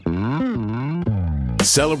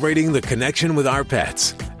Celebrating the connection with our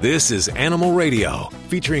pets. This is Animal Radio,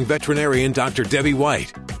 featuring veterinarian Dr. Debbie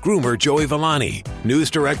White, groomer Joey Villani, news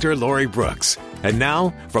director Lori Brooks. And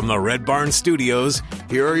now, from the Red Barn Studios,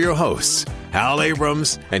 here are your hosts, Hal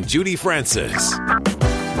Abrams and Judy Francis.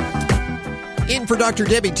 In for Dr.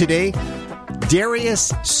 Debbie today,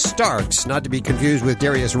 Darius Starks, not to be confused with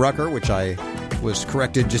Darius Rucker, which I was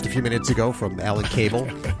corrected just a few minutes ago from Alan Cable.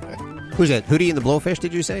 Who's that? Hootie and the Blowfish,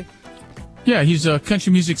 did you say? Yeah, he's a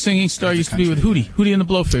country music singing star. Used to be with Hootie and the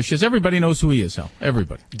Blowfish. Yes, everybody knows who he is, Hal.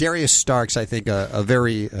 Everybody. Darius Starks, I think, a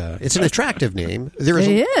very, it's an attractive name. There is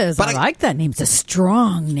it is. I like that name. It's a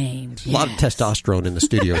strong name. A lot of testosterone in the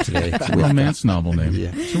studio today. It's a romance novel name. Yeah.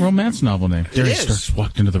 It's a romance novel name. Darius Starks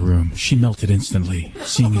walked into the room. She melted instantly,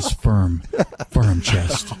 seeing his firm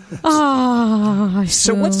chest. Oh,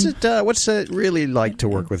 so what's it really like to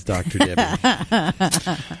work with Dr.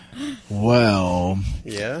 Debbie? Well,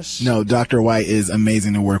 yes. No, Dr. White is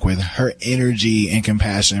amazing to work with. Her energy and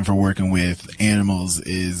compassion for working with animals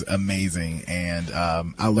is amazing, and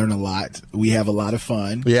I learn a lot. We have a lot of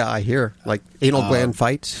fun. Yeah, I hear. Like anal gland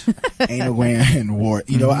fights? Anal gland war.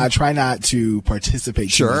 You know, I try not to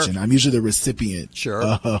participate too much, and I'm usually the recipient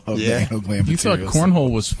of the anal gland You materials. thought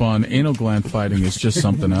cornhole was fun. Anal gland fighting is just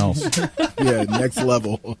something else. Yeah, next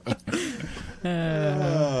level.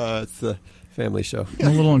 It's the family show. I'm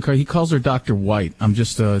a little he calls her Dr. White. I'm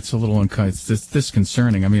just, it's a little it's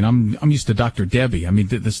disconcerting. I mean, I'm used to Dr. Debbie. I mean,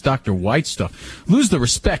 this Dr. White stuff. Lose the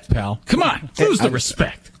respect, pal. Come on, lose the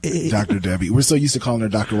respect. Dr. Debbie. We're so used to calling her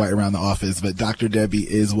Dr. White around the office, but Dr. Debbie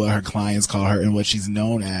is what her clients call her and what she's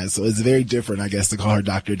known as. So it's very different, I guess, to call her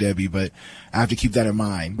Dr. Debbie, but I have to keep that in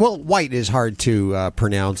mind. Well, White is hard to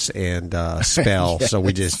pronounce and spell, so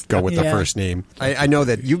we just go with the first name. I know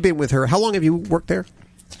that you've been with her. How long have you worked there?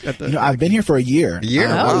 I've been here for a year. You're a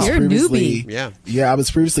newbie. Yeah, I was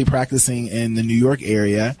previously practicing in the New York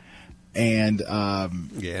area, and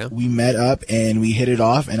we met up and we hit it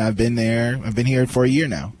off, and I've been here for a year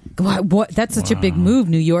now. What? That's such a big move,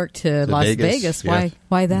 New York to Las Vegas.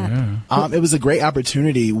 Why that? Yeah. It was a great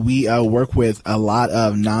opportunity. We work with a lot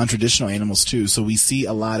of non-traditional animals too, so we see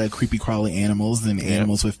a lot of creepy crawly animals and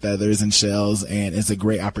animals with feathers and shells, and it's a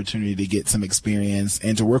great opportunity to get some experience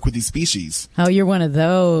and to work with these species. Oh, you're one of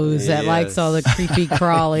those that likes all the creepy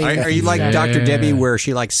crawly. Are you like Dr. Debbie, where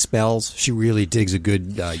she likes spells? She really digs a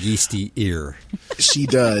good yeasty ear. She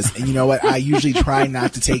does, and you know what? I usually try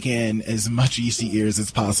not to take in as much yeasty ears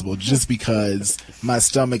as possible, just because my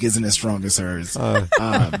stomach isn't as strong as hers.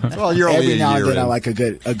 Well, you're only every now and then I in. like a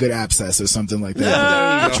good abscess or something like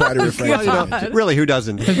that. I try to refrain from it. Really, who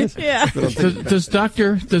doesn't? Yeah. Does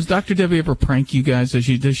Dr. Debbie ever prank you guys?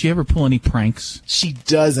 Does she ever pull any pranks? She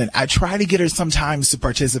doesn't. I try to get her sometimes to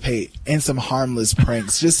participate in some harmless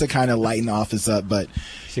pranks just to kind of lighten the office up, but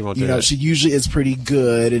She won't do that. she usually is pretty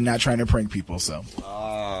good and not trying to prank people. So.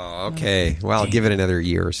 Oh, okay. Well, give it another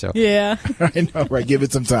year or so. Yeah. I know, right? Give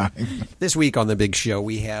it some time. This week on the big show,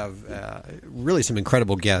 we have really some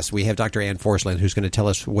incredible guests. We have Dr. Ann Forsland, who's going to tell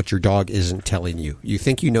us what your dog isn't telling you. You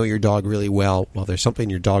think you know your dog really well. Well, there's something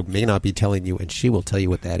your dog may not be telling you, and she will tell you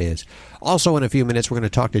what that is. Also, in a few minutes, we're going to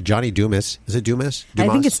talk to Johnny Dumas. Is it Dumas? I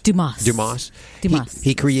think it's Dumas. Dumas.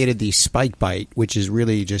 He created the Spike Bite, which is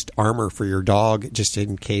really just armor for your dog, just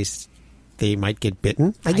in case they might get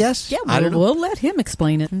bitten, I guess. Yeah, I don't know. we'll let him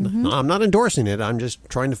explain it. Mm-hmm. No, I'm not endorsing it. I'm just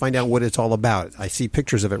trying to find out what it's all about. I see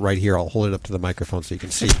pictures of it right here. I'll hold it up to the microphone so you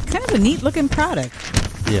can see. Kind of a neat-looking product.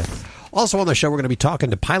 Yeah. Also on the show, we're going to be talking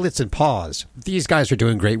to Pilots and Paws. These guys are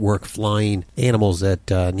doing great work flying animals that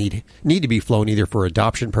need to be flown either for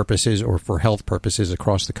adoption purposes or for health purposes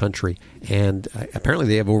across the country. And apparently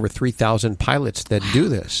they have over 3,000 pilots that do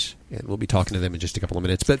this. And we'll be talking to them in just a couple of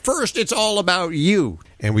minutes. But first, it's all about you.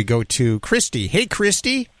 And we go to Christy. Hey,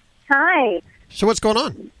 Christy. Hi. So what's going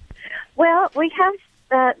on? Well, we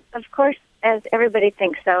have, of course, as everybody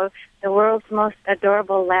thinks so, the world's most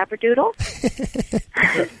adorable Labradoodle.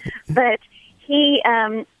 But he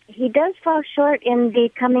does fall short in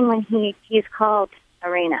becoming when he's called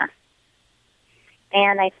Arena.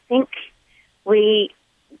 And I think we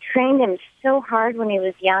trained him so hard when he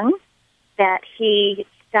was young that he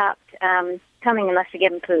stopped coming unless you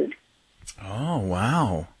give him food. Oh,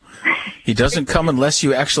 wow. He doesn't come unless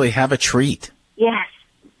you actually have a treat. Yes.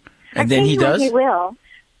 And then he does? He will.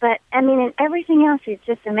 But, I mean, in everything else, he's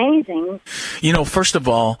just amazing. You know, first of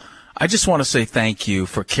all, I just want to say thank you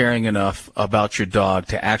for caring enough about your dog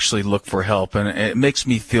to actually look for help. And it makes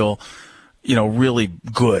me feel, really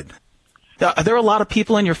good. Are there a lot of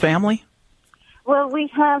people in your family? Well, we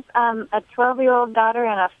have a 12-year-old daughter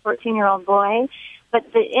and a 14-year-old boy.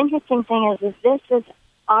 But the interesting thing is this is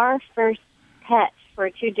our first pet for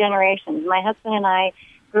 2 generations. My husband and I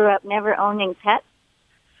grew up never owning pets,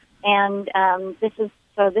 and this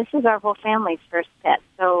is our whole family's first pet.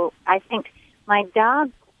 So I think my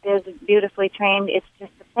dog is beautifully trained. It's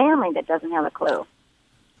just the family that doesn't have a clue.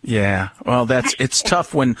 Yeah, well, it's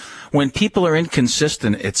tough when people are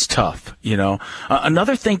inconsistent. It's tough, you know.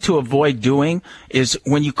 Another thing to avoid doing is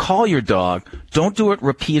when you call your dog, don't do it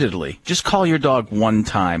repeatedly. Just call your dog one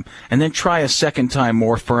time and then try a second time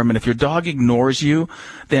more firm. And if your dog ignores you,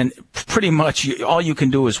 then pretty much all you can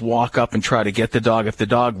do is walk up and try to get the dog. If the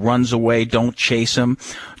dog runs away, don't chase him.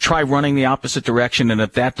 Try running the opposite direction. And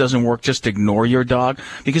if that doesn't work, just ignore your dog.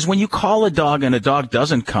 Because when you call a dog and a dog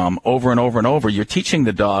doesn't come over and over and over, you're teaching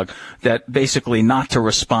the dog that basically not to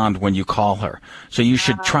respond when you call her. So you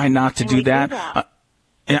should try not to do that.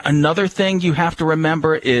 Another thing you have to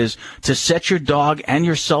remember is to set your dog and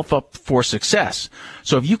yourself up for success.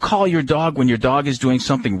 So if you call your dog when your dog is doing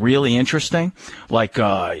something really interesting, like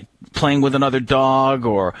playing with another dog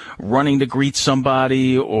or running to greet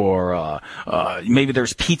somebody, or maybe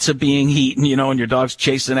there's pizza being eaten, you know, and your dog's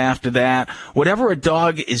chasing after that. Whatever a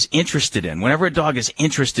dog is interested in, whenever a dog is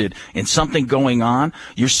interested in something going on,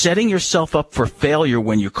 you're setting yourself up for failure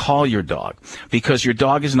when you call your dog, because your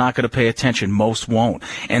dog is not going to pay attention. Most won't.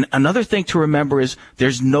 And another thing to remember is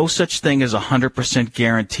there's no such thing as 100%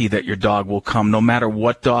 guarantee that your dog will come, no matter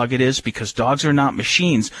what dog it is, because dogs are not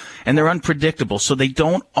machines and they're unpredictable, so they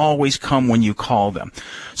don't always come when you call them.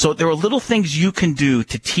 So there are little things you can do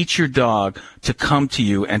to teach your dog to come to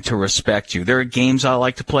you and to respect you. There are games I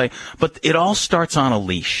like to play, but it all starts on a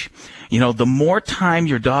leash. You know, the more time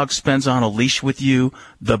your dog spends on a leash with you,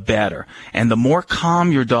 the better. And the more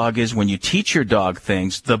calm your dog is when you teach your dog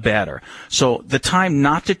things, the better. So the time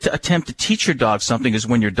not to attempt to teach your dog something is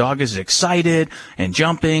when your dog is excited and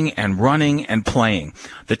jumping and running and playing.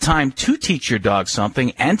 The time to teach your dog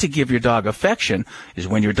something and to give your dog affection is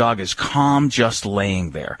when your dog is calm, just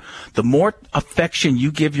laying there. The more affection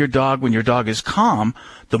you give your dog when your dog is calm,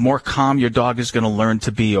 the more calm your dog is going to learn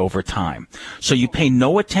to be over time. So you pay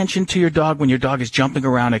no attention to your dog when your dog is jumping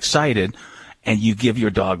around excited, and you give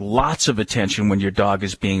your dog lots of attention when your dog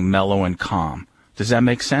is being mellow and calm. Does that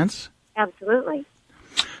make sense? Absolutely.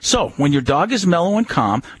 So when your dog is mellow and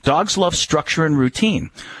calm, dogs love structure and routine.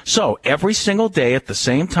 So every single day at the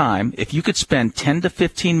same time, if you could spend 10 to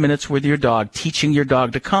 15 minutes with your dog teaching your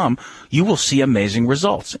dog to come, you will see amazing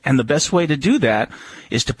results. And the best way to do that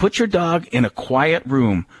is to put your dog in a quiet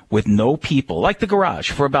room with no people, like the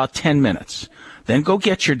garage, for about 10 minutes. Then go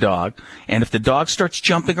get your dog, and if the dog starts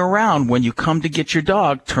jumping around when you come to get your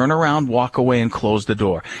dog, turn around, walk away, and close the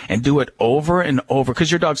door. And do it over and over,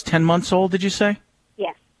 because your dog's 10 months old, did you say?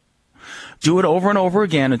 Yes. Do it over and over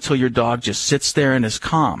again until your dog just sits there and is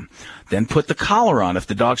calm. Then put the collar on. If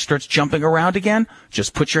the dog starts jumping around again,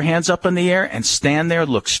 just put your hands up in the air and stand there,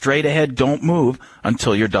 look straight ahead, don't move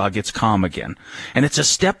until your dog gets calm again. And it's a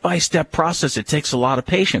step-by-step process. It takes a lot of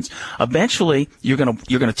patience. Eventually, you're going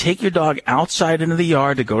to take your dog outside into the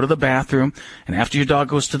yard to go to the bathroom, and after your dog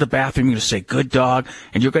goes to the bathroom, you're going to say, "Good dog,"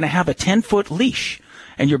 and you're going to have a 10-foot leash.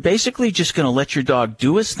 And you're basically just going to let your dog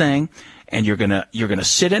do his thing, and you're gonna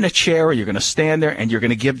sit in a chair, or you're gonna stand there, and you're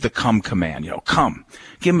gonna give the come command. You know, come.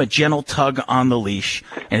 Give him a gentle tug on the leash,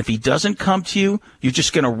 and if he doesn't come to you, you're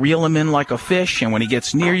just gonna reel him in like a fish, and when he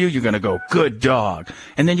gets near you, you're gonna go, "Good dog,"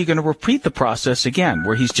 and then you're gonna repeat the process again,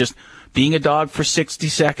 where he's just being a dog for 60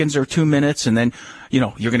 seconds or 2 minutes, and then,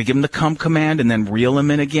 you're going to give him the come command and then reel him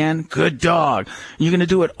in again. "Good dog." And you're going to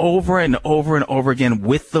do it over and over and over again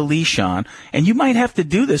with the leash on, and you might have to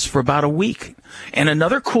do this for about a week. And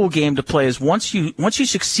another cool game to play is once you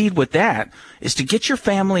succeed with that, is to get your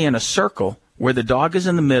family in a circle where the dog is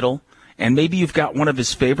in the middle, and maybe you've got one of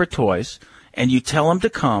his favorite toys, and you tell him to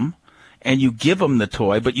come, and you give him the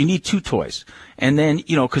toy, but you need 2 toys. And then,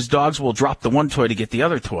 because dogs will drop the one toy to get the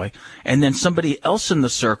other toy. And then somebody else in the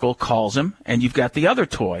circle calls him, and you've got the other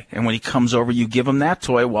toy. And when he comes over, you give him that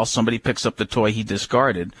toy while somebody picks up the toy he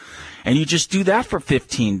discarded. And you just do that for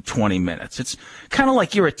 15, 20 minutes. It's kind of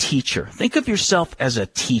like you're a teacher. Think of yourself as a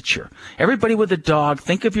teacher. Everybody with a dog,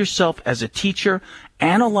 think of yourself as a teacher.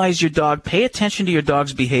 Analyze your dog. Pay attention to your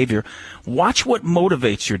dog's behavior. Watch what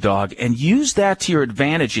motivates your dog, and use that to your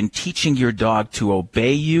advantage in teaching your dog to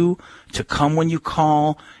obey you, to come when you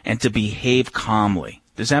call, and to behave calmly.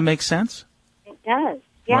 Does that make sense? It does.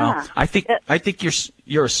 Yeah. Well, I think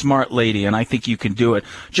you're a smart lady, and I think you can do it.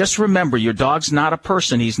 Just remember, your dog's not a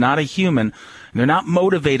person. He's not a human. They're not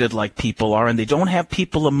motivated like people are, and they don't have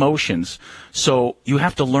people emotions. So you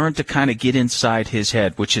have to learn to kind of get inside his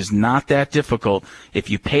head, which is not that difficult if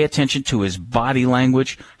you pay attention to his body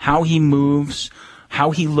language, how he moves, how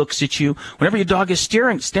he looks at you. Whenever your dog is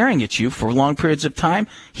staring at you for long periods of time,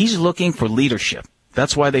 he's looking for leadership.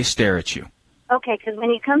 That's why they stare at you. Okay, because when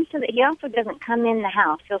he comes he also doesn't come in the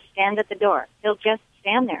house. He'll stand at the door. He'll just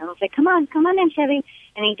stand there and we'll say, come on in, Chevy.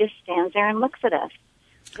 And he just stands there and looks at us.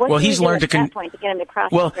 What he's learned at that point to get him to cross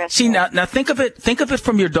Well, the threshold? see, now think of it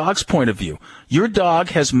from your dog's point of view. Your dog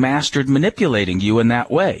has mastered manipulating you in that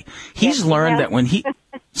way. He's learned that when he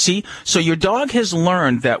see, so your dog has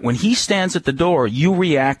learned that when he stands at the door, you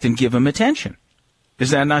react and give him attention.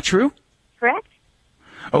 Is that not true? Correct.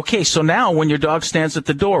 Okay, so now when your dog stands at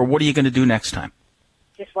the door, what are you going to do next time?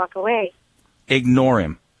 Just walk away. Ignore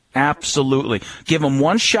him. Absolutely. Give him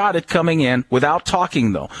one shot at coming in without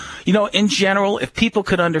talking, though. You know, in general, if people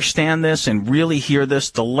could understand this and really hear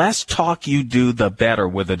this, the less talk you do, the better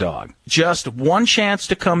with a dog. Just one chance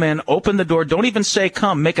to come in, open the door. Don't even say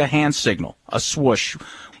come, make a hand signal, a swoosh.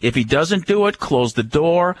 If he doesn't do it, close the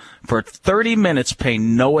door. For 30 minutes, pay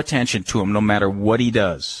no attention to him, no matter what he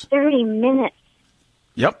does. 30 minutes?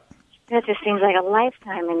 Yep. That just seems like a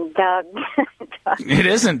lifetime in dog. It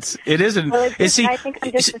isn't. Well, I think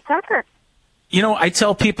I'm just a sucker. You know, I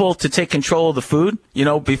tell people to take control of the food. You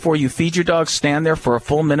know, before you feed your dog, stand there for a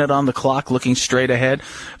full minute on the clock looking straight ahead,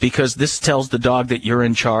 because this tells the dog that you're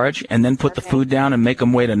in charge, and then put the food down and make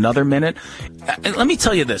them wait another minute. And let me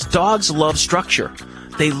tell you this. Dogs love structure.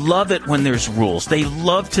 They love it when there's rules. They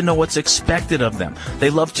love to know what's expected of them. They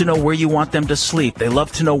love to know where you want them to sleep. They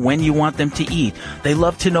love to know when you want them to eat. They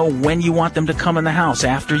love to know when you want them to come in the house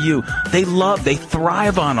after you. They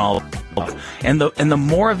thrive on all of it. And the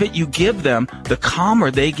more of it you give them, the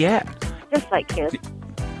calmer they get. Just like kids.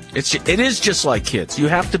 It is just like kids. You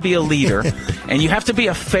have to be a leader, and you have to be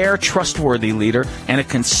a fair, trustworthy leader, and a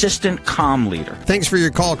consistent, calm leader. Thanks for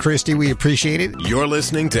your call, Christy. We appreciate it. You're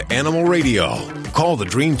listening to Animal Radio. Call the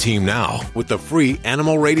Dream Team now with the free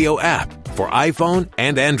Animal Radio app for iPhone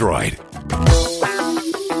and Android.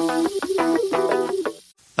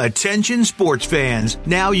 Attention sports fans,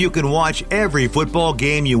 now you can watch every football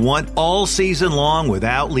game you want all season long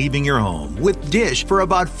without leaving your home with Dish for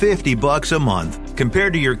about $50 a month.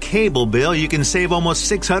 Compared to your cable bill, you can save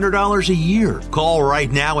almost $600 a year. Call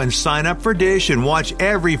right now and sign up for Dish and watch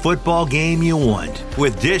every football game you want.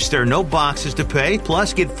 With Dish, there are no boxes to pay,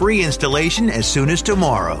 plus get free installation as soon as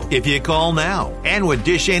tomorrow if you call now. And with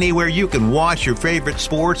Dish Anywhere, you can watch your favorite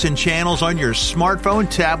sports and channels on your smartphone,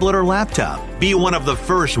 tablet, or laptop. Be one of the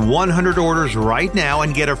first 100 orders right now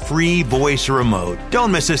and get a free voice remote.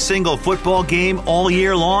 Don't miss a single football game all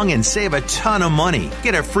year long and save a ton of money.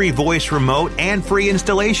 Get a free voice remote and free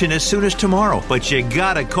installation as soon as tomorrow. But you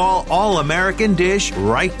gotta call All American Dish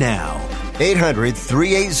right now.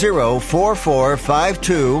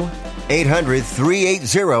 800-380-4452.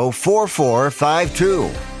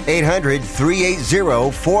 800-380-4452.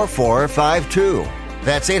 800-380-4452.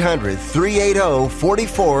 That's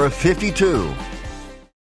 800-380-4452.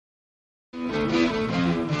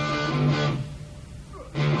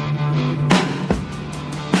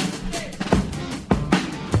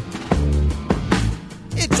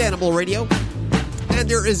 It's Animal Radio, and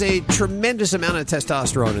there is a tremendous amount of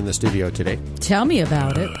testosterone in the studio today. Tell me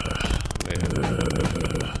about it.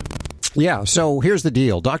 Yeah, so here's the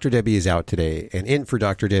deal. Dr. Debbie is out today, and in for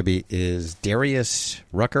Dr. Debbie is Darius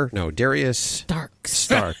Rucker. No, Darius Starks.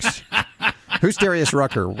 Who's Darius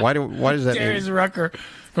Rucker? Why does that Darius Rucker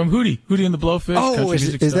from Hootie and the Blowfish. Oh,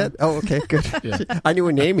 is that? Oh, okay, good. Yeah. I knew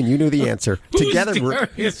a name, and you knew the answer. Together,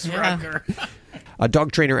 Darius Rucker?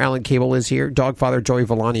 Dog trainer Alan Cable is here. Dog father Joey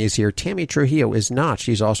Villani is here. Tammy Trujillo is not.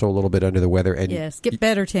 She's also a little bit under the weather. And yes, get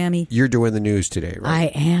better, Tammy. You're doing the news today,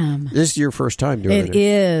 right? I am. This is your first time doing it. It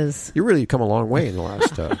is. You really come a long way in the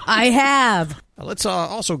last... I have. Let's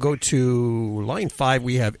also go to line 5.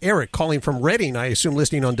 We have Eric calling from Reading, I assume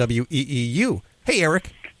listening on WEEU. Hey,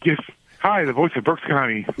 Eric. Yes. Hi, the voice of Berks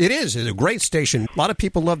County. It is. It's a great station. A lot of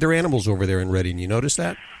people love their animals over there in Reading. You notice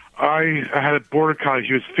that? I had a border collie.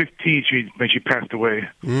 She was 15 when she passed away.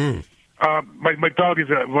 Mm. My dog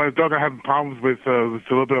is a dog I'm having problems with a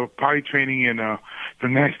little bit of potty training and the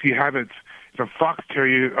nasty habits. It's a fox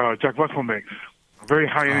terrier Jack Russell mix. A very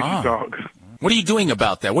high energy dog. What are you doing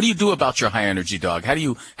about that? What do you do about your high energy dog? How do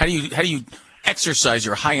you exercise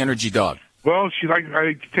your high energy dog? Well,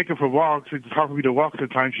 I take her for walks. It's hard for me to walk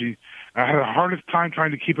sometimes. I had the hardest time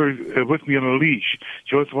trying to keep her with me on a leash.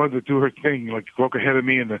 She always wanted to do her thing, like walk ahead of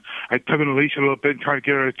me, and I tug on the leash a little bit and try to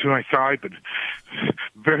get her to my side, but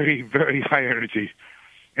very, very high energy.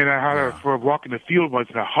 And I had her for a walk in the field once,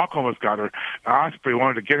 and a hawk almost got her. The osprey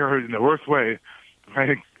wanted to get her in the worst way.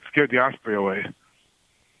 I scared the osprey away.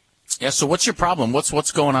 Yeah, so what's your problem?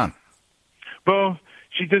 What's going on? Well,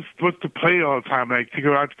 she just wants to play all the time, and I take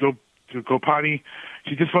her out to go to go potty.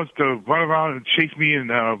 She just wants to run around and chase me and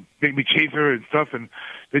make me chase her and stuff, and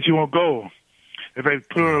then she won't go. If I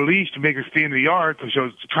put her on a leash to make her stay in the yard, so she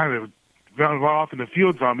was trying to run off in the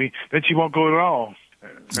fields on me, then she won't go at all.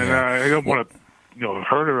 And I don't want to,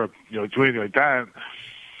 hurt her or, do anything like that.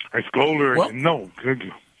 I scold her. Well, no.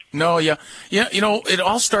 No, yeah. It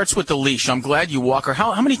all starts with the leash. I'm glad you walk her.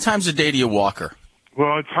 How many times a day do you walk her?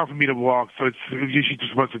 Well, it's hard for me to walk, so it's usually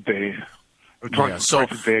just once a day. Twice a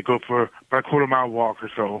day. I go for about a quarter-mile walk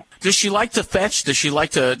or so. Does she like to fetch? Does she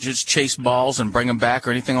like to just chase balls and bring them back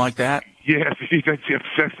or anything like that? Yes,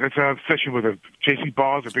 that's an obsession with her, chasing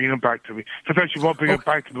balls and bringing them back to me. Sometimes she won't bring it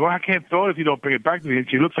back to me. Well, I can't throw it if you don't bring it back to me. And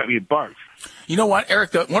she looks at me and barks. You know what,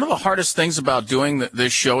 Eric? One of the hardest things about doing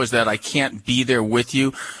this show is that I can't be there with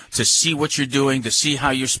you to see what you're doing, to see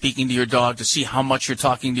how you're speaking to your dog, to see how much you're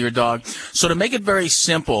talking to your dog. So to make it very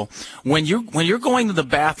simple, when you're going to the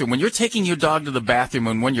bathroom, when you're taking your dog to the bathroom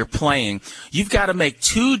and when you're playing, you've got to make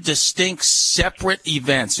two distinct separate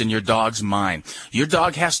events in your dog's mind. Your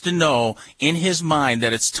dog has to know in his mind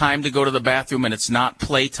that it's time to go to the bathroom and it's not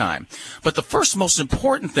playtime. But the first most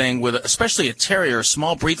important thing with especially a terrier, a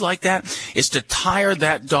small breed like that, is to tire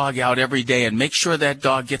that dog out every day and make sure that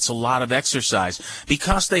dog gets a lot of exercise.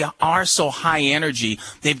 Because they are so high energy,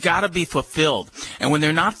 they've got to be fulfilled. And when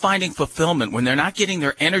they're not finding fulfillment, when they're not getting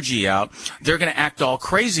their energy out, they're going to act all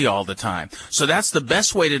crazy all the time. So that's the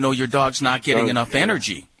best way to know your dog's not getting enough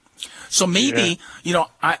energy. So maybe,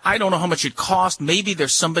 I don't know how much it costs. Maybe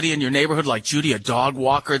there's somebody in your neighborhood like Judy, a dog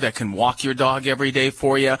walker, that can walk your dog every day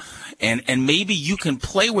for you. And maybe you can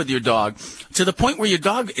play with your dog to the point where your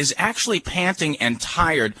dog is actually panting and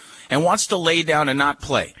tired and wants to lay down and not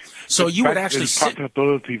play. So you would actually sit.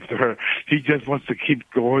 Possibility for her. She just wants to keep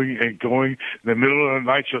going and going. In the middle of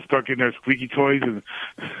the night, she'll start getting her squeaky toys and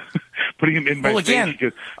putting them in my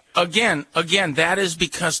face. Again, that is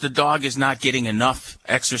because the dog is not getting enough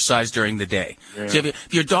exercise during the day. Yeah. So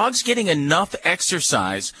if your dog's getting enough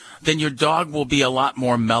exercise, then your dog will be a lot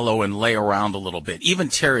more mellow and lay around a little bit. Even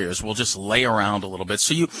terriers will just lay around a little bit.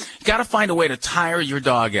 So you got to find a way to tire your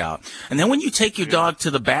dog out. And then when you take your dog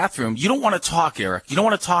to the bathroom, you don't want to talk, Eric. You don't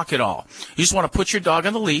want to talk at all. You just want to put your dog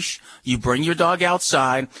on the leash. You bring your dog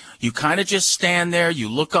outside. You kind of just stand there. You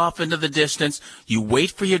look off into the distance. You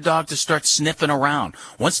wait for your dog to start sniffing around.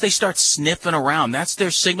 Once they start sniffing around, that's their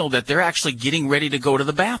signal that they're actually getting ready to go to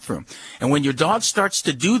the bathroom. And when your dog starts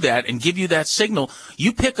to do that and give you that signal,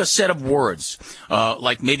 you pick a set of words,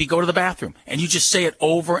 like maybe go to the bathroom, and you just say it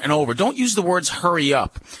over and over. Don't use the words hurry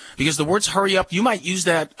up, because the words hurry up, you might use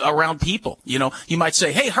that around people. You might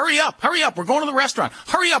say, hey, hurry up, we're going to the restaurant.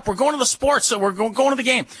 Hurry up, we're going to the sports, so we're going to the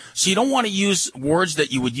game. So you don't want to use words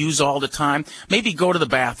that you would use all the time. Maybe go to the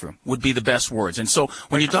bathroom would be the best words. And so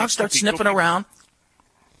when your dog starts sniffing around,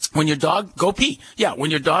 when your dog, go pee. Yeah, when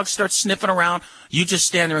your dog starts sniffing around, you just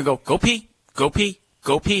stand there and go pee, go pee,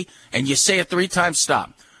 go pee, and you say it 3 times,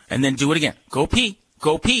 stop. And then do it again. Go pee,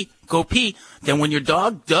 go pee, go pee. Then when your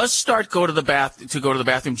dog does start go to the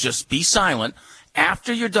bathroom, just be silent.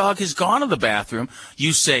 After your dog has gone to the bathroom,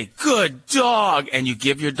 you say, good dog, and you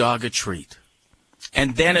give your dog a treat.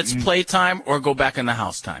 And then it's playtime or go back in the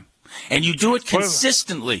house time. And you do it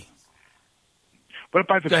consistently. What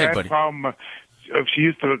about the bad problem? She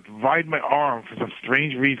used to ride my arm for some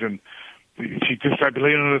strange reason. I'd be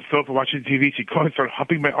laying on the sofa watching TV. She'd go and start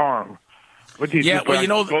humping my arm. What do you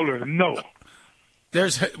do? No.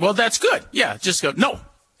 That's good. Yeah, just go, no.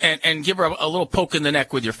 And give her a little poke in the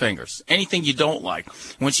neck with your fingers. Anything you don't like.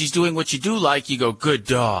 When she's doing what you do like, you go, good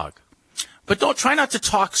dog. But try not to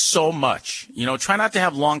talk so much. Try not to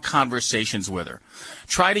have long conversations with her.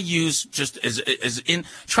 Try to use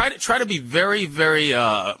try to be very, very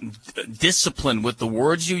disciplined with the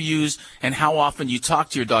words you use and how often you talk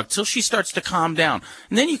to your dog till she starts to calm down.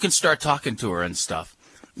 And then you can start talking to her and stuff.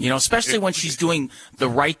 Especially when she's doing the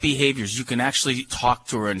right behaviors, you can actually talk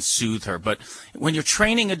to her and soothe her. But when you're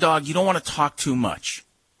training a dog, you don't want to talk too much.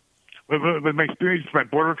 With my experience with my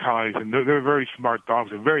border collies, and they're very smart dogs,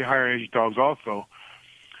 they're very high energy dogs also.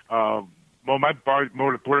 My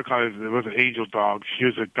border collie was an angel dog. She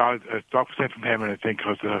was a dog sent from heaven, I think,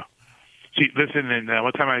 because she listened. And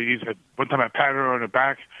one time I patted her on the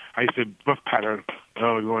back. I used to rough pat her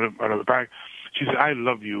on the back. She said, "I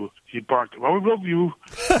love you." She barked, "I love you."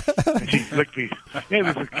 And she licked me.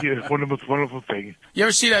 Yeah, it was one of the most wonderful things. You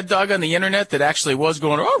ever see that dog on the internet that actually was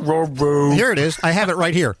going, oh, row, row? Here it is. I have it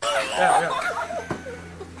right here. Yeah.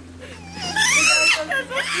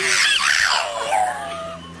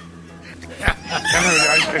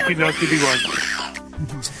 I've seen it on TV once.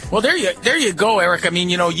 Well, there you go, Eric. I mean,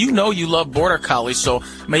 you love Border Collies, so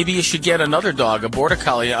maybe you should get another dog, a Border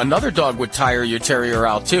Collie. Another dog would tire your terrier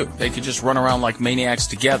out, too. They could just run around like maniacs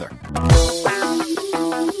together.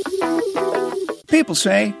 People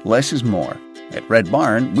say less is more. At Red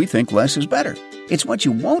Barn, we think less is better. It's what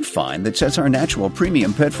you won't find that sets our natural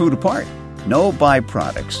premium pet food apart. No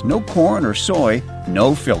byproducts, no corn or soy,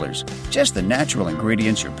 no fillers. Just the natural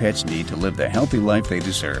ingredients your pets need to live the healthy life they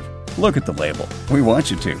deserve. Look at the label. We want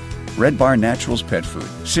you to. Red Barn Naturals Pet Food.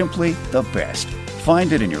 Simply the best.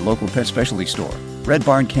 Find it in your local pet specialty store. Red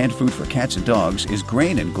Barn canned food for cats and dogs is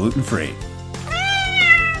grain and gluten-free.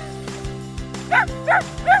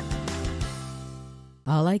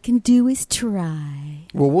 All I can do is try.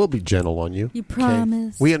 Well, we'll be gentle on you. You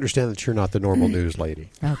promise? Okay? We understand that you're not the normal news lady.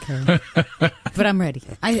 Okay. But I'm ready.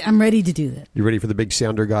 I'm ready to do that. You ready for the big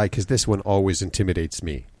sounder guy? Because this one always intimidates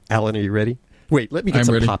me. Alan, are you ready? Wait, let me get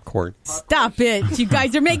some popcorn. Stop it. You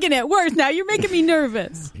guys are making it worse now. You're making me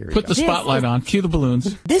nervous. Put the spotlight on. Cue the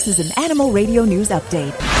balloons. This is an Animal Radio News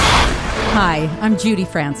Update. Hi, I'm Judy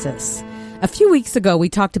Francis. A few weeks ago, we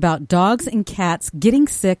talked about dogs and cats getting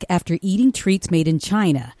sick after eating treats made in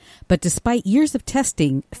China. But despite years of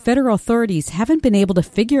testing, federal authorities haven't been able to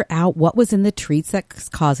figure out what was in the treats that's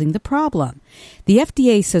causing the problem. The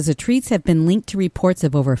FDA says the treats have been linked to reports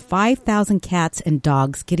of over 5,000 cats and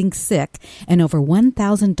dogs getting sick and over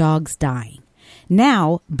 1,000 dogs dying.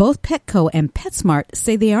 Now, both Petco and PetSmart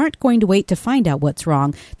say they aren't going to wait to find out what's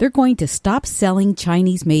wrong. They're going to stop selling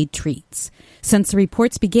Chinese-made treats. Since the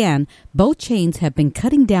reports began, both chains have been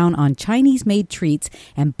cutting down on Chinese-made treats,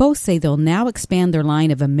 and both say they'll now expand their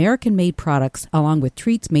line of American-made products along with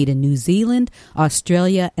treats made in New Zealand,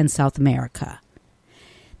 Australia, and South America.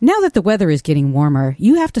 Now that the weather is getting warmer,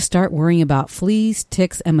 you have to start worrying about fleas,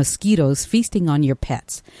 ticks, and mosquitoes feasting on your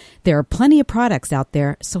pets. There are plenty of products out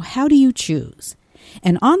there, so how do you choose?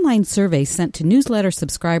 An online survey sent to newsletter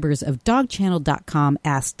subscribers of DogChannel.com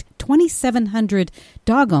asked 2,700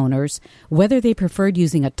 dog owners whether they preferred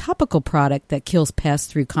using a topical product that kills pests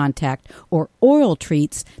through contact or oral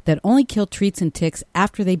treats that only kill treats and ticks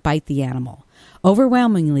after they bite the animal.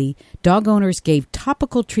 Overwhelmingly, dog owners gave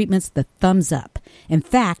topical treatments the thumbs up. In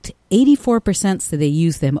fact, 84% said they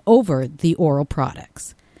use them over the oral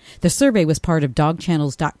products. The survey was part of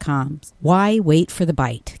DogChannels.com's Why Wait for the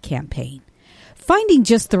Bite campaign. Finding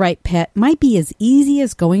just the right pet might be as easy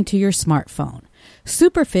as going to your smartphone.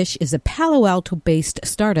 Superfish is a Palo Alto-based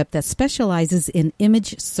startup that specializes in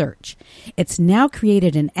image search. It's now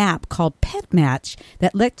created an app called Pet Match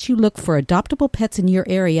that lets you look for adoptable pets in your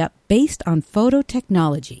area based on photo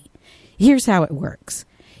technology. Here's how it works.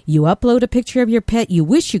 You upload a picture of your pet you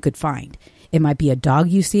wish you could find. It might be a dog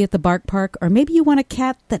you see at the bark park, or maybe you want a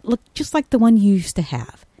cat that looked just like the one you used to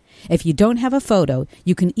have. If you don't have a photo,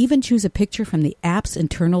 you can even choose a picture from the app's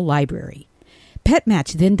internal library.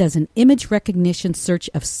 PetMatch then does an image recognition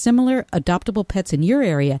search of similar adoptable pets in your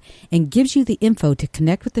area and gives you the info to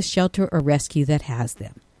connect with the shelter or rescue that has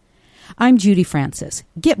them. I'm Judy Francis.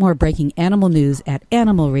 Get more breaking animal news at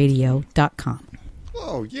animalradio.com.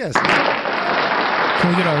 Oh, yes. Can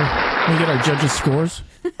we get our judges' scores?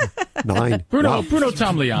 9. Bruno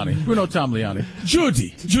Tomliani.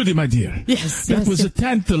 Judy, my dear. Yes. That was a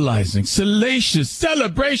tantalizing, salacious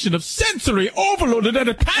celebration of sensory overload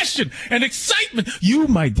and passion and excitement. You,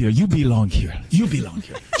 my dear, you belong here.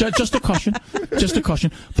 Just a caution.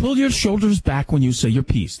 Pull your shoulders back when you say your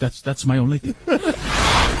piece. That's my only thing.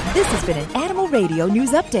 This has been an Animal Radio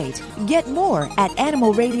News Update. Get more at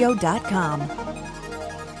animalradio.com.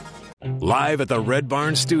 Live at the Red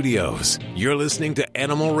Barn Studios, you're listening to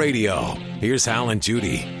Animal Radio. Here's Hal and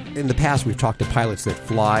Judy. In the past, we've talked to pilots that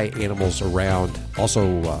fly animals around,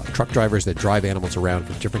 also truck drivers that drive animals around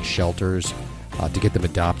from different shelters to get them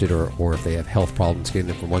adopted or if they have health problems, getting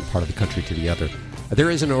them from one part of the country to the other. There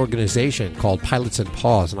is an organization called Pilots and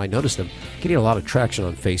Paws, and I noticed them getting a lot of traction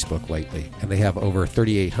on Facebook lately. And they have over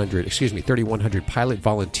 3,100 pilot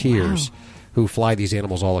volunteers. Wow. Who fly these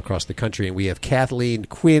animals all across the country. And we have Kathleen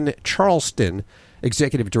Quinn Charleston,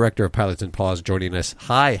 Executive Director of Pilots and Paws, joining us.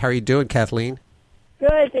 Hi, how are you doing, Kathleen?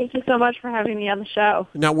 Good. Thank you so much for having me on the show.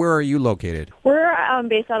 Now, where are you located? We're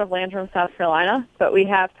based out of Landrum, South Carolina, but we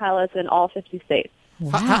have pilots in all 50 states.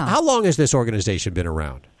 Wow. How long has this organization been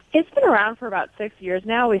around? It's been around for about 6 years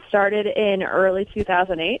now. We started in early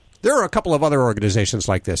 2008. There are a couple of other organizations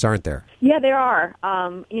like this, aren't there? Yeah, there are.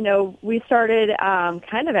 We started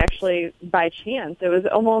kind of actually by chance. It was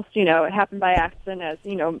almost, it happened by accident, as,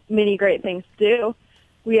 many great things do.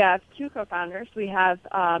 We have 2 co-founders. We have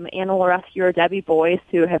animal rescuer Debbie Boyce,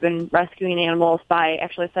 who have been rescuing animals by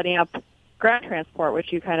actually setting up ground transport,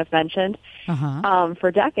 which you kind of mentioned,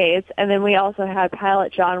 for decades. And then we also had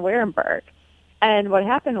pilot John Warenberg. And what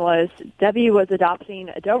happened was Debbie was adopting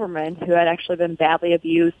a Doberman who had actually been badly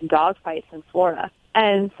abused in dog fights in Florida.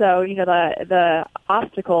 And so, the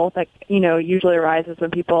obstacle that, usually arises when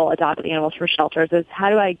people adopt animals for shelters is how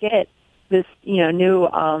do I get this, new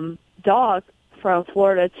dog from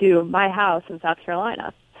Florida to my house in South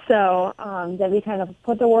Carolina? So Debbie kind of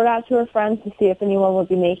put the word out to her friends to see if anyone would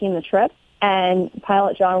be making the trip. And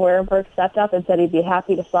pilot John Warenberg stepped up and said he'd be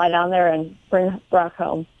happy to fly down there and bring Brock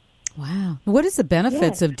home. Wow. What is the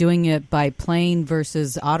benefits of doing it by plane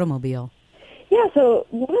versus automobile? Yeah, so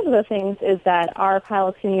one of the things is that our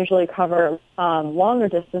pilots can usually cover longer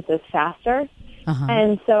distances faster.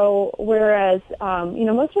 And so whereas,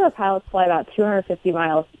 most of our pilots fly about 250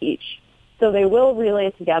 miles each. So they will relay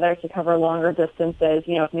together to cover longer distances,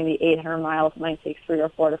 maybe 800 miles might take 3 or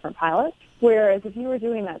 4 different pilots. Whereas if you were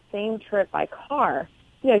doing that same trip by car,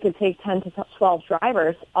 it could take 10 to 12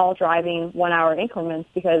 drivers all driving 1 hour increments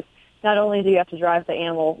because not only do you have to drive the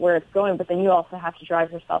animal where it's going, but then you also have to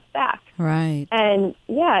drive yourself back. Right. And,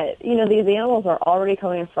 these animals are already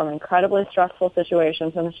coming from incredibly stressful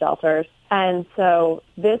situations in the shelters. And so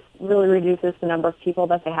this really reduces the number of people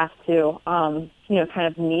that they have to, kind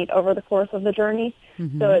of meet over the course of the journey.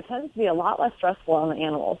 So it tends to be a lot less stressful on the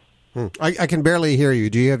animals. I can barely hear you.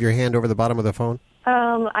 Do you have your hand over the bottom of the phone?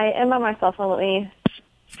 I am on my cell phone. Let me...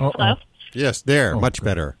 Hello? Yes, there. Much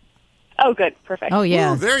better. Oh, good. Perfect. Oh,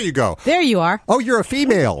 yeah. Ooh, there you go. There you are. Oh, you're a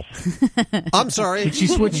female. I'm sorry. Did she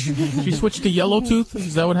switch? She switched to yellow tooth?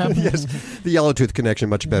 Is that what happened? Yes. The yellow tooth connection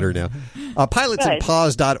much better now.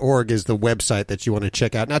 Pilotsandpaws.org is the website that you want to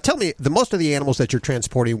check out. Now, tell me, most of the animals that you're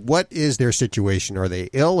transporting, what is their situation? Are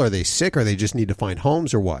they ill? Are they sick? Or they just need to find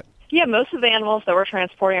homes or what? Yeah, most of the animals that we're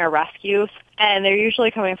transporting are rescues, and they're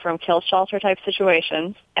usually coming from kill shelter type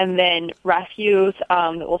situations. And then rescues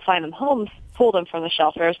that will find them homes pull them from the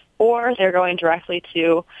shelters, or they're going directly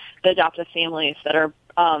to the adoptive families that are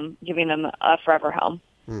giving them a forever home.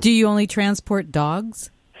 Do you only transport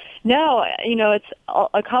dogs? No, it's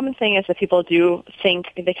a common thing is that people do think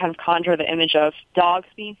they kind of conjure the image of dogs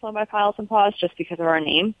being flown by Pilots and Paws just because of our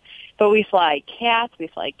name. But we fly cats, we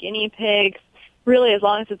fly guinea pigs. Really, as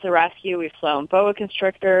long as it's a rescue, we've flown boa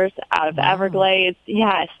constrictors out of the Everglades.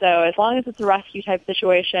 Yeah, so as long as it's a rescue type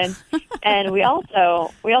situation, and we also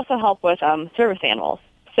help with service animals.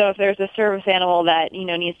 So if there's a service animal that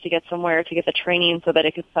needs to get somewhere to get the training so that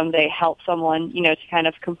it could someday help someone, to kind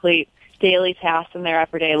of complete daily tasks in their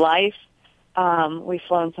everyday life, we've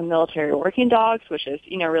flown some military working dogs, which is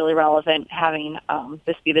really relevant having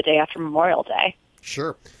this be the day after Memorial Day.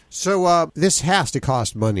 Sure. So this has to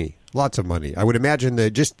cost money. Lots of money. I would imagine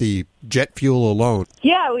that just the jet fuel alone.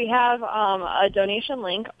 Yeah, we have a donation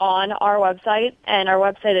link on our website, and our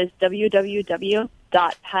website is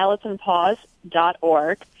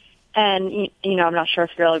www.pilotsandpaws.org. And, I'm not sure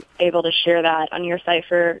if you're able to share that on your site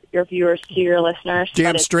for your viewers to your listeners.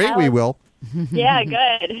 Damn straight we will. Yeah,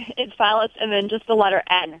 good. It's pilots and then just the letter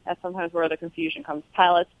N. That's sometimes where the confusion comes.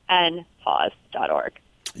 pilotsandpaws.org.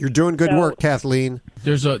 You're doing good work, Kathleen.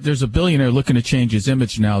 There's a billionaire looking to change his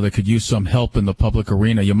image now that could use some help in the public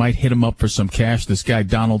arena. You might hit him up for some cash. This guy,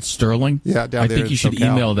 Donald Sterling. Yeah, down there. I think you should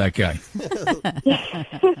email that guy.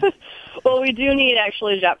 Well, we do need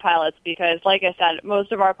actually jet pilots because, like I said,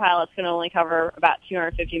 most of our pilots can only cover about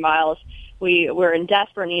 250 miles. We're in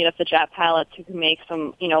desperate need of the jet pilots who can make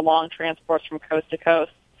some, long transports from coast to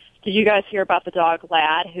coast. Did you guys hear about the dog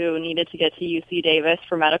Lad who needed to get to UC Davis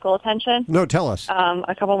for medical attention? No, tell us.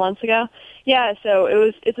 A couple months ago. Yeah, so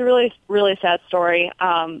it's a really, really sad story.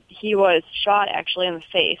 He was shot actually in the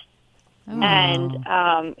face. Oh. And,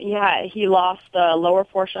 he lost the lower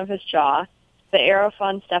portion of his jaw. The Aero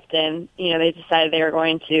Fund stepped in. They decided they were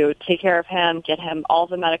going to take care of him, get him all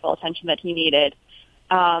the medical attention that he needed.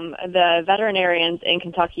 The veterinarians in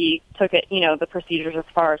Kentucky took it, the procedures as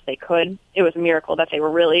far as they could. It was a miracle that they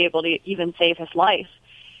were really able to even save his life.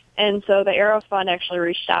 And so the Aero Fund actually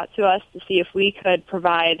reached out to us to see if we could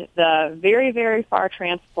provide the very, very far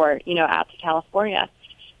transport, out to California.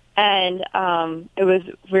 And it was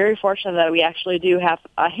very fortunate that we actually do have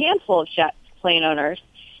a handful of jet plane owners.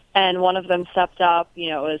 And one of them stepped up, it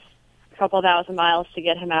was a couple thousand miles to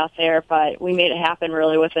get him out there, but we made it happen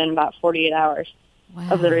really within about 48 hours.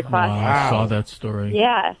 Of the request. Wow, I saw that story.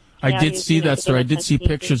 Yeah. I did see that story. I did see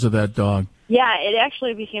pictures of that dog. Yeah, it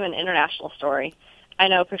actually became an international story. I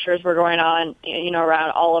know pictures were going on,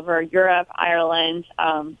 around all over Europe, Ireland.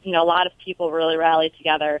 A lot of people really rallied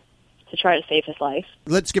together to try to save his life.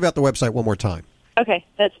 Let's give out the website one more time. Okay,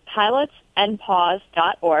 that's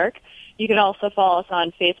pilotsandpaws.org. You can also follow us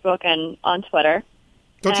on Facebook and on Twitter.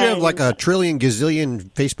 Don't you have like a trillion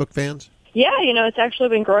gazillion Facebook fans? Yeah, it's actually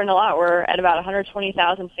been growing a lot. We're at about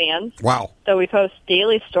 120,000 fans. Wow. So we post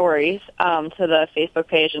daily stories to the Facebook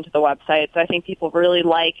page and to the website. So I think people really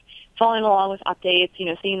like following along with updates,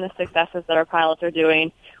 seeing the successes that our pilots are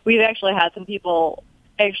doing. We've actually had some people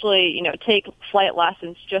take flight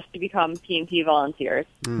lessons just to become PMP volunteers.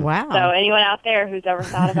 Wow. So anyone out there who's ever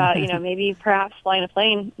thought about, maybe perhaps flying a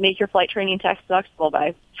plane, make your flight training tax deductible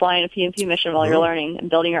by flying a PMP mission while you're learning and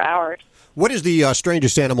building your hours. What is the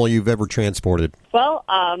strangest animal you've ever transported? Well,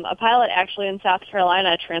 a pilot actually in South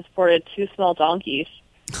Carolina transported 2 small donkeys.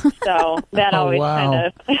 So that always kind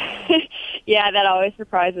of, that always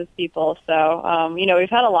surprises people. So, we've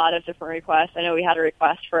had a lot of different requests. I know we had a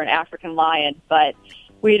request for an African lion, but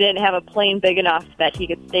we didn't have a plane big enough that he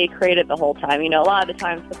could stay crated the whole time. A lot of the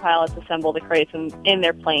times the pilots assemble the crates in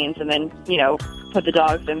their planes and then, put the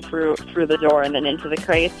dogs in through the door and then into the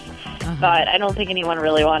crates. But I don't think anyone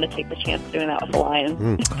really wanted to take the chance doing that with a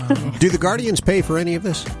lion. Do the Guardians pay for any of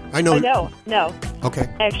this? I know. No.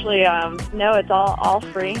 Okay. Actually, no, it's all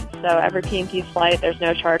free. So every PMP flight, there's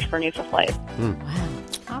no charge for NUFA flight. Wow.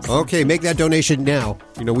 Awesome. Okay, make that donation now.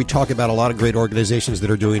 We talk about a lot of great organizations that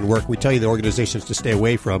are doing work. We tell you the organizations to stay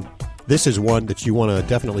away from. This is one that you want to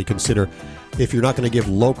definitely consider. If you're not going to give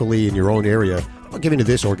locally in your own area, I'll give into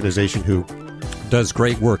this organization who does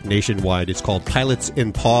great work nationwide. It's called Pilots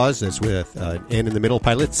in Paws. That's with an N in the middle,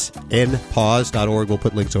 pilotsinpaws.org. We'll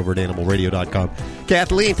put links over at animalradio.com.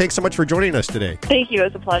 Kathleen, thanks so much for joining us today. Thank you.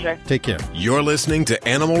 It was a pleasure. Take care. You're listening to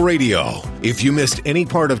Animal Radio. If you missed any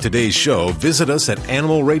part of today's show, visit us at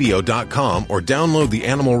animalradio.com or download the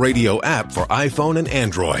Animal Radio app for iPhone and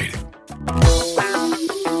Android.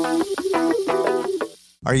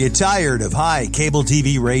 Are you tired of high cable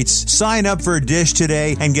TV rates? Sign up for Dish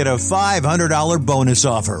today and get a $500 bonus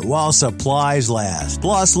offer while supplies last.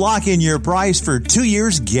 Plus, lock in your price for 2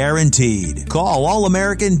 years guaranteed. Call All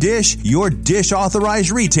American Dish, your Dish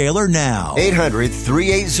authorized retailer now.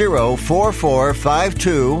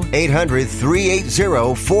 800-380-4452.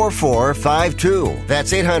 800-380-4452.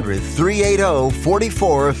 That's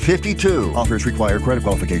 800-380-4452. Offers require credit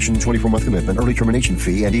qualification, 24-month commitment, early termination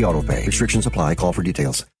fee, and e-auto pay. Restrictions apply. Call for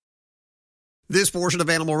details. This portion of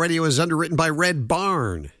Animal Radio is underwritten by Red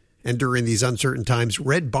Barn. And during these uncertain times,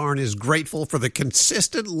 Red Barn is grateful for the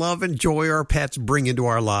consistent love and joy our pets bring into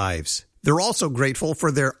our lives. They're also grateful for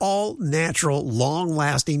their all-natural,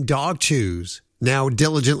 long-lasting dog chews. Now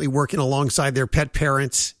diligently working alongside their pet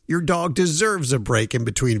parents, your dog deserves a break in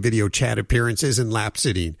between video chat appearances and lap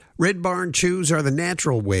sitting. Red Barn chews are the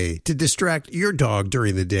natural way to distract your dog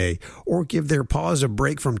during the day or give their paws a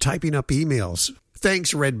break from typing up emails.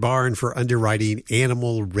 Thanks, Red Barn, for underwriting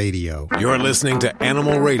Animal Radio. You're listening to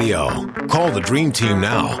Animal Radio. Call the Dream Team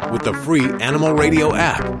now with the free Animal Radio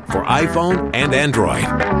app for iPhone and Android.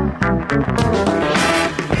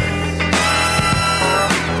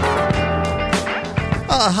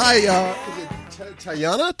 Hi, is it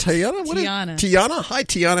Tiana? Tiana? Hi,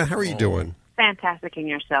 Tiana. How are you doing? Fantastic. And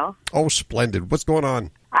yourself? Oh, splendid. What's going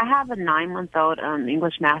on? I have a 9-month-old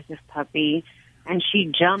English Mastiff puppy, and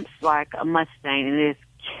she jumps like a Mustang, and it is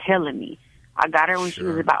killing me. I got her when she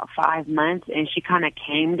was about 5 months, and she kind of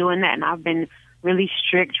came doing that, and I've been really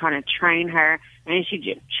strict trying to train her, and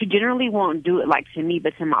she generally won't do it like to me,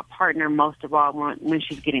 but to my partner most of all when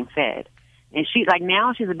she's getting fed. And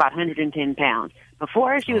now she's about 110 pounds.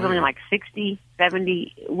 Before she was only like 60,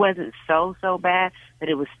 70. It wasn't so bad, but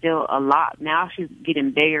it was still a lot. Now she's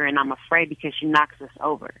getting bigger, and I'm afraid because she knocks us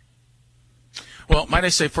over. Well, might I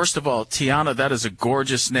say, first of all, Tiana, that is a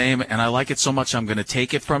gorgeous name, and I like it so much I'm going to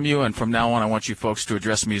take it from you, and from now on I want you folks to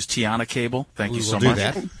address me as Tiana Cable. Thank you so much.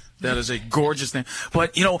 That is a gorgeous name.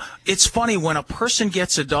 But, it's funny when a person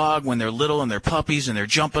gets a dog when they're little and they're puppies and they're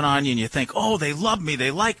jumping on you and you think, oh, they love me,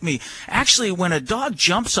 they like me. Actually, when a dog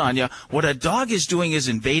jumps on you, what a dog is doing is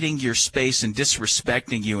invading your space and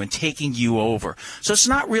disrespecting you and taking you over. So it's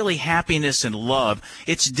not really happiness and love.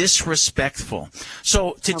 It's disrespectful.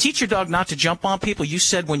 So to teach your dog not to jump on people, you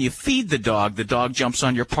said when you feed the dog jumps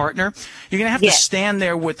on your partner. You're going to have to stand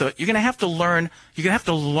there you're going to have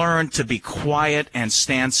to learn to be quiet and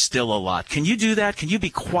stand still a lot. Can you do that? Can you be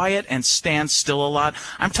quiet and stand still a lot?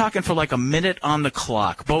 I'm talking for like a minute on the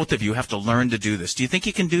clock. Both of you have to learn to do this. Do you think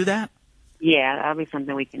you can do that? Yeah, that'll be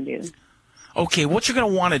something we can do. Okay, what you're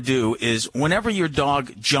going to want to do is whenever your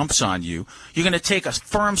dog jumps on you, you're going to take a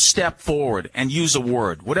firm step forward and use a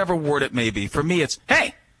word, whatever word it may be. For me, it's,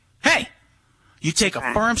 hey, hey. You take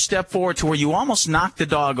a firm step forward to where you almost knock the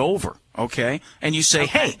dog over. okay? And you say,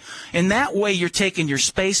 hey, in that way you're taking your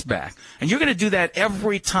space back. And you're going to do that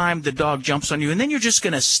every time the dog jumps on you. And then you're just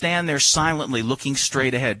going to stand there silently looking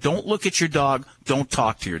straight ahead. Don't look at your dog. Don't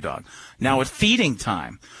talk to your dog. Now at feeding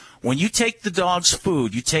time, when you take the dog's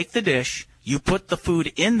food, you take the dish, you put the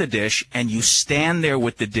food in the dish, and you stand there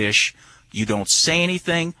with the dish. You don't say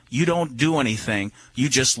anything. You don't do anything. You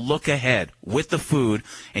just look ahead with the food,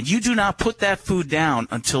 and you do not put that food down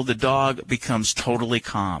until the dog becomes totally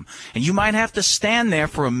calm. And you might have to stand there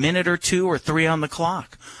for a minute or 2 or 3 on the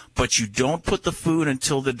clock, but you don't put the food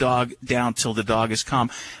till the dog is calm.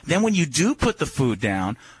 Then when you do put the food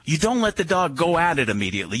down, you don't let the dog go at it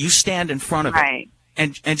immediately. You stand in front of it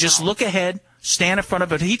and just look ahead. Stand in front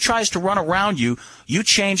of it. He tries to run around you. You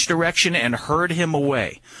change direction and herd him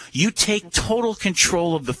away. You take total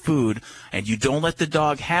control of the food, and you don't let the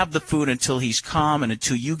dog have the food until he's calm and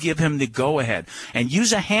until you give him the go-ahead. And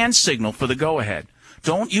use a hand signal for the go-ahead.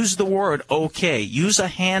 Don't use the word okay. Use a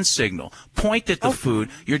hand signal. Point at the food.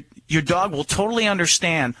 Your dog will totally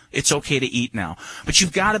understand it's okay to eat now. But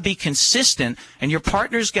you've got to be consistent, and your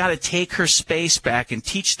partner's got to take her space back and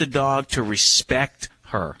teach the dog to respect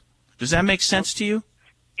her. Does that make sense to you?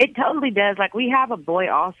 It totally does. Like, we have a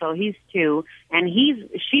boy also. He's 2, and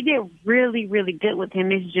she did really, really good with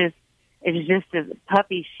him. It's just this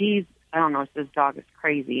puppy. I don't know, this dog is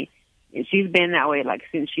crazy. And she's been that way, like,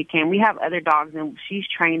 since she came. We have other dogs, and she's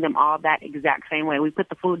trained them all that exact same way. We put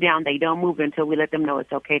the food down. They don't move until we let them know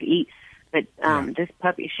it's okay to eat. But this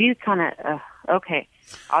puppy, she's kind of, okay.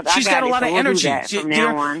 She's got a lot of energy.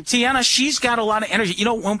 Tiana, she's got a lot of energy. You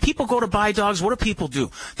know, when people go to buy dogs, what do people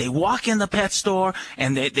do? They walk in the pet store,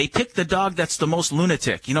 and they pick the dog that's the most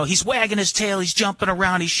lunatic. You know, he's wagging his tail, he's jumping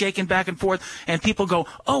around, he's shaking back and forth, and people go,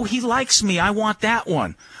 oh, he likes me, I want that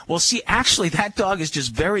one. Well, see, actually, that dog is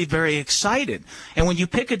just very, very excited. And when you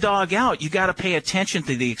pick a dog out, you got to pay attention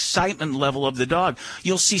to the excitement level of the dog.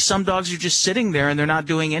 You'll see some dogs are just sitting there, and they're not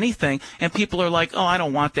doing anything, and people are like, oh, I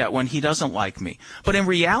don't want that one, he doesn't like me. But in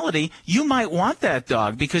reality, you might want that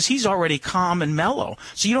dog because he's already calm and mellow.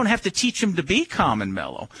 So you don't have to teach him to be calm and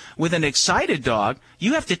mellow. With an excited dog,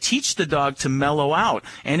 you have to teach the dog to mellow out.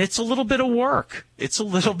 And it's a little bit of work. Yeah, it's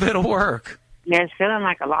feeling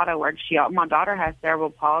like a lot of work. My daughter has cerebral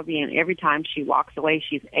palsy, and every time she walks away,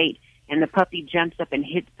 she's 8. And the puppy jumps up and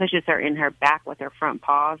pushes her in her back with her front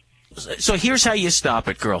paws. So here's how you stop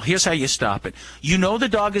it, girl. Here's how you stop it. You know the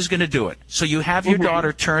dog is going to do it. So you have your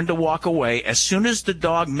daughter turn to walk away. As soon as the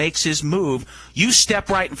dog makes his move, you step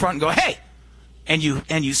right in front and go, hey! And you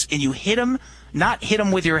hit him, not hit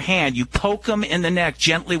him with your hand. You poke him in the neck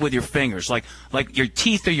gently with your fingers, like your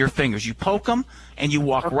teeth or your fingers. You poke him, and you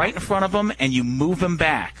walk right in front of him, and you move him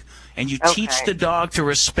back. And you teach the dog to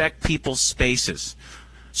respect people's spaces.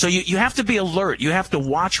 So you have to be alert. You have to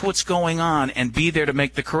watch what's going on and be there to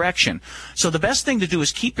make the correction. So the best thing to do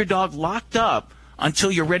is keep your dog locked up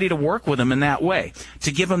until you're ready to work with him in that way, to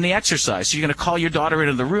give him the exercise. So you're going to call your daughter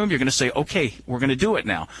into the room. You're going to say, okay, we're going to do it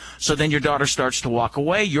now. So then your daughter starts to walk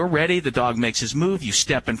away. You're ready. The dog makes his move. You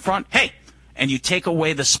step in front. Hey! And you take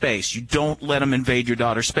away the space. You don't let him invade your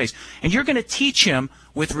daughter's space. And you're going to teach him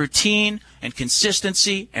with routine and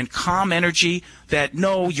consistency and calm energy that,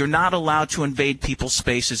 no, you're not allowed to invade people's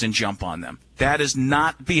spaces and jump on them. That is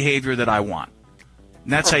not behavior that I want.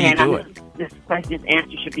 And that's how you do it. This question's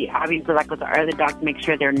answer should be obviously like with the other dogs, make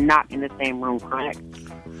sure they're not in the same room, correct?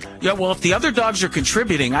 Yeah, well, if the other dogs are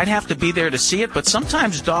contributing, I'd have to be there to see it, but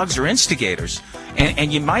sometimes dogs are instigators.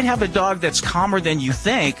 And you might have a dog that's calmer than you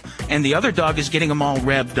think, and the other dog is getting them all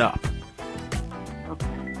revved up.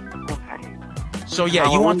 Okay. So,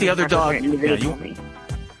 yeah, you want the other dog...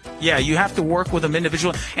 Yeah, you have to work with them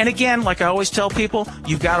individually. And again, like I always tell people,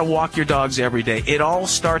 you've got to walk your dogs every day. It all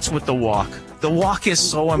starts with the walk. The walk is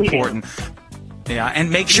so important. Yeah,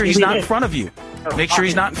 and make sure he's not in front of you. Make sure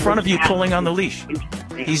he's not in front of you pulling on the leash.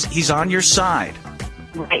 He's on your side.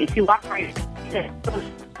 Right, if you walk right...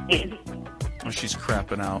 Oh, she's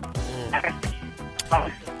crapping out.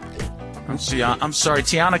 I'm sorry.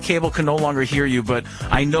 Tiana Cable can no longer hear you, but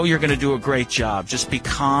I know you're going to do a great job. Just be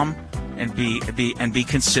calm and be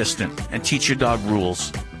consistent and teach your dog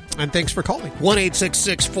rules. And thanks for calling.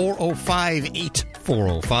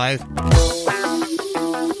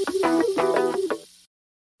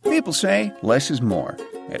 1-866-405-8405. People say less is more.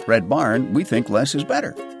 At Red Barn, we think less is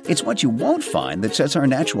better. It's what you won't find that sets our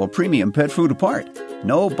natural premium pet food apart.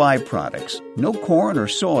 No byproducts, no corn or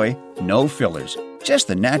soy, no fillers. Just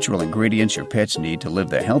the natural ingredients your pets need to live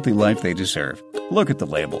the healthy life they deserve. Look at the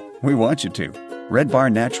label. We want you to. Red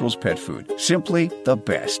Barn Naturals Pet Food. Simply the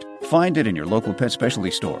best. Find it in your local pet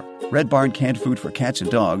specialty store. Red Barn canned food for cats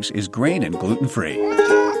and dogs is grain and gluten-free.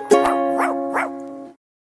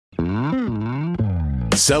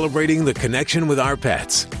 Celebrating the connection with our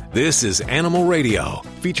pets. This is Animal Radio,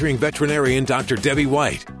 featuring veterinarian Dr. Debbie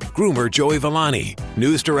White, groomer Joey Villani,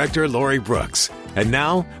 news director Lori Brooks. And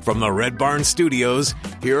now, from the Red Barn Studios,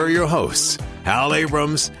 here are your hosts, Hal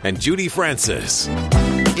Abrams and Judy Francis.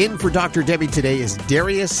 In for Dr. Debbie today is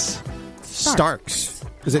Darius Starks.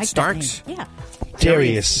 Is it Starks? Yeah.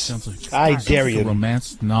 Darius. I dare you. The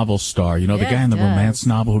romance novel star. You know, the guy in the romance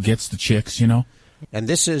novel who gets the chicks, you know? And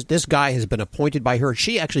this guy has been appointed by her.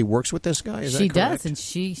 She actually works with this guy, is that correct? She does, and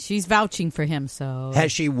she's vouching for him, so...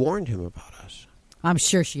 Has she warned him about us? I'm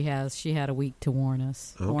sure she has. She had a week to warn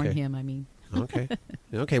us. Okay. Warn him, I mean.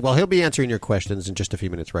 Okay. Well, he'll be answering your questions in just a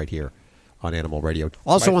few minutes right here on Animal Radio.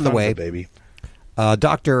 Also on the way, baby.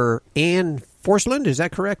 Dr. Ann Forsland, is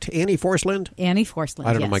that correct? Annie Forsland? Annie Forsland,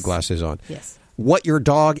 I don't know my glasses on. Yes. What your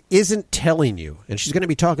dog isn't telling you. And she's going to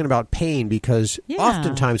be talking about pain because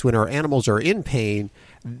oftentimes when our animals are in pain,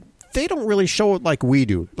 they don't really show it like we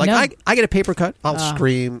do. Like I get a paper cut, I'll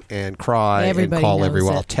scream and cry and call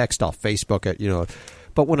everyone. I'll text, I'll Facebook it, you know.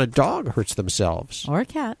 But when a dog hurts themselves, or a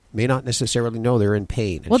cat, may not necessarily know they're in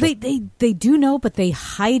pain. Well, they do know, but they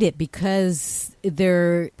hide it because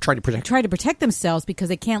they're trying to protect themselves because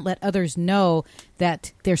they can't let others know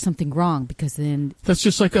that there's something wrong. Because then that's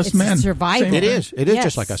just like us men. Survival. It is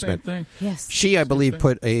just like us men. Thing. Yes. She, I believe,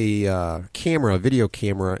 put a video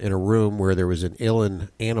camera in a room where there was an ill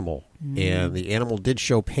animal, and the animal did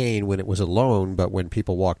show pain when it was alone, but when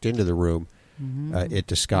people walked into the room. It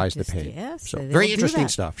disguised the pain. Yes, so very interesting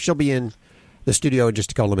stuff. She'll be in the studio in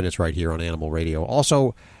just a couple of minutes right here on Animal Radio.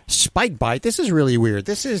 Also, Spike Bite. This is really weird.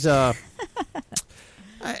 This is, I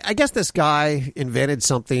guess this guy invented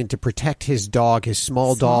something to protect his dog, his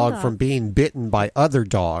small dog, from being bitten by other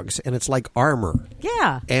dogs, and it's like armor.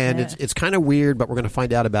 Yeah. And it's kind of weird, but we're going to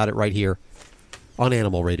find out about it right here on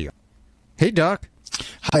Animal Radio. Hey, Doc.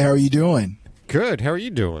 Hi, how are you doing? Good. How are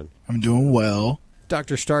you doing? I'm doing well.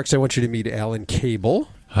 Dr. Starks, I want you to meet Alan Cable.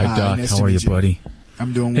 Hi, Doc. Nice How are you, buddy?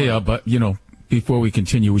 I'm doing well. Hey, but, you know, before we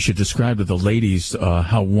continue, we should describe to the ladies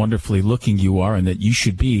how wonderfully looking you are and that you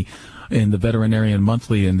should be in the Veterinarian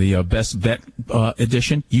Monthly in the Best Vet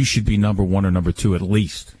edition. You should be number 1 or number 2 at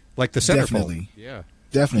least. Like the centerfold. Definitely. Yeah.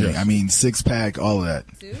 Definitely. Yes. I mean, 6-pack, all of that.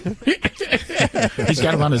 He's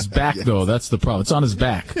got it on his back, though. That's the problem. It's on his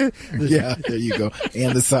back. Yeah, there you go.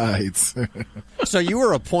 And the sides. So you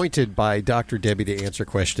were appointed by Dr. Debbie to answer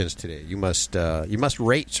questions today. You must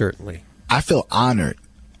rate, certainly. I feel honored.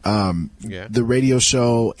 The radio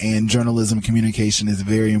show and journalism communication is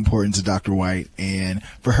very important to Dr. White, and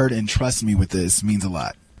for her to entrust me with this means a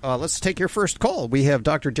lot. Let's take your first call. We have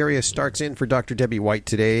Dr. Darius Starks in for Dr. Debbie White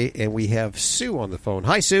today, and we have Sue on the phone.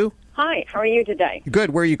 Hi, Sue. Hi, how are you today? Good.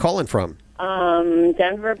 Where are you calling from?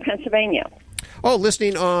 Denver, Pennsylvania. Oh,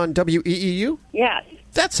 listening on WEEU? Yes.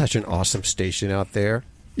 That's such an awesome station out there.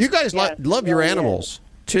 You guys love your animals,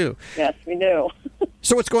 too. Yes, we do.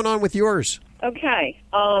 So what's going on with yours? Okay.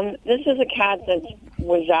 This is a cat that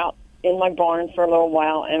was out in my barn for a little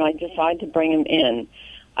while, and I decided to bring him in.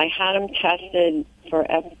 I had him tested for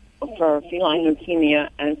feline leukemia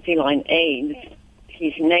and feline AIDS.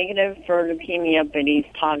 He's negative for leukemia, but he's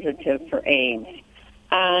positive for AIDS.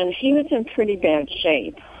 And he was in pretty bad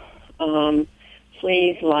shape.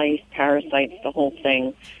 Fleas, lice, parasites, the whole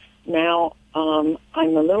thing. Now, I'm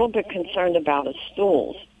a little bit concerned about his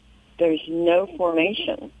stools. There's no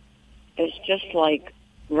formation. It's just like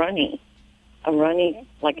runny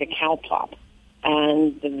like a cow pop.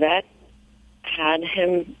 And the vet had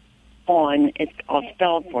him on, I'll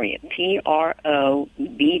spell it for you, PROB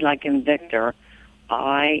like in Victor,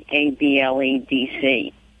 IABLEDC.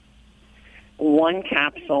 1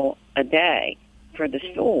 capsule a day for the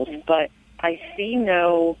stools, but I see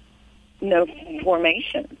no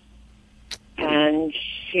formation. And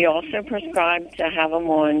she also prescribed to have him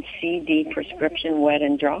on CD, prescription wet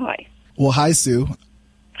and dry. Well, hi, Sue.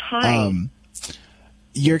 Hi.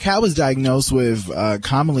 Your cat was diagnosed with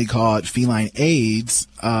commonly called feline AIDS,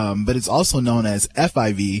 but it's also known as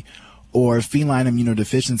FIV, or feline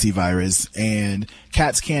immunodeficiency virus. And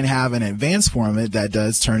cats can have an advanced form of it that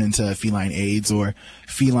does turn into feline AIDS or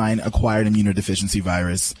feline acquired immunodeficiency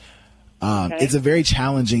virus. It's a very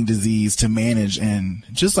challenging disease to manage, and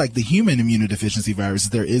just like the human immunodeficiency virus,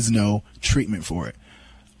 there is no treatment for it.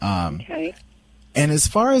 And as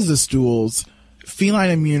far as the stools, feline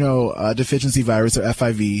immunodeficiency virus, or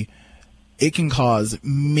FIV, it can cause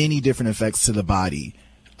many different effects to the body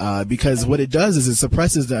because what it does is it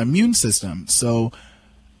suppresses the immune system. So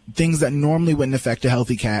things that normally wouldn't affect a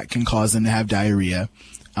healthy cat can cause them to have diarrhea,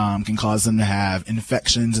 can cause them to have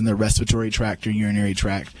infections in their respiratory tract or urinary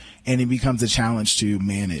tract, and it becomes a challenge to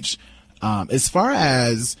manage. As far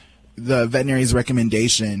as the veterinary's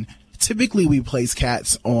recommendation, typically we place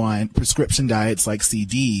cats on prescription diets like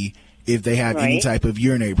CD if they have any type of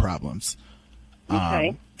urinary problems.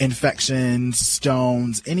 Okay. Infections,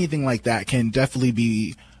 stones, anything like that can definitely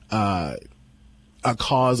be a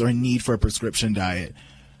cause or need for a prescription diet.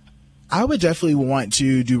 I would definitely want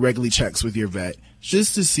to do regular checks with your vet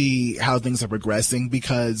just to see how things are progressing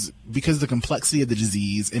because the complexity of the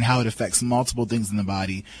disease and how it affects multiple things in the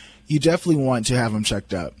body, you definitely want to have them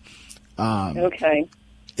checked up. Okay.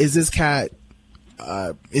 Is this cat,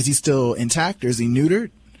 is he still intact or is he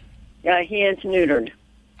neutered? Yeah, he is neutered.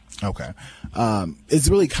 Okay. It's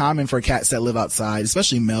really common for cats that live outside,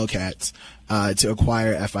 especially male cats, to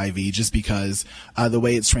acquire FIV just because the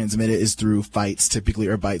way it's transmitted is through fights typically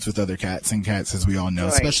or bites with other cats. And cats, as we all know,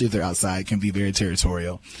 especially if they're outside, can be very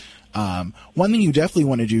territorial. One thing you definitely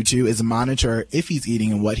want to do, too, is monitor if he's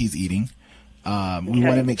eating and what he's eating. We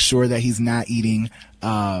want to make sure that he's not eating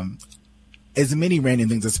as many random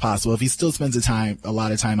things as possible. If he still spends a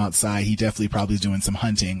lot of time outside, he definitely probably is doing some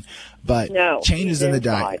hunting. But changes in the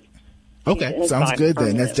diet. Okay, sounds good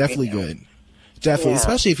then. That's definitely good. Definitely,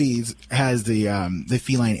 especially if he has the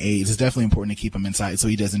feline AIDS, it's definitely important to keep him inside so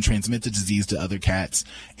he doesn't transmit the disease to other cats.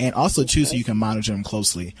 And also, too, so you can monitor him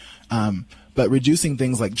closely. But reducing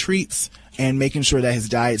things like treats and making sure that his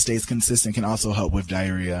diet stays consistent can also help with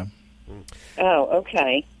diarrhea. Oh,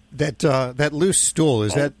 okay. That loose stool,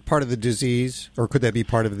 is that part of the disease, or could that be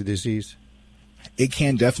part of the disease? It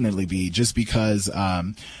can definitely be, just because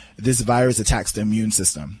this virus attacks the immune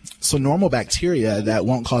system. So normal bacteria that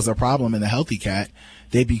won't cause a problem in a healthy cat,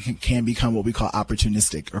 they can become what we call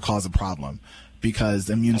opportunistic or cause a problem because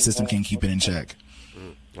the immune system can keep it in check.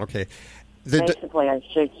 Okay. Basically, I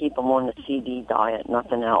should keep him on the CD diet,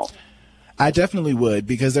 nothing else. I definitely would,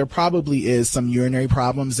 because there probably is some urinary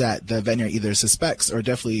problems that the veterinary either suspects or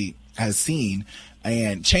definitely has seen,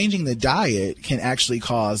 and changing the diet can actually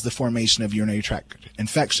cause the formation of urinary tract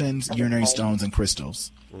infections, urinary stones, and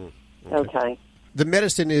crystals. Okay. The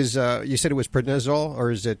medicine is, you said it was prednisone, or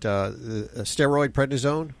is it a steroid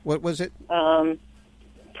prednisone? What was it?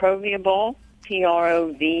 Proviable,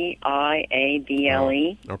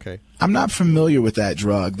 Proviable. Okay. I'm not familiar with that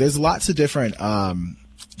drug. There's lots of different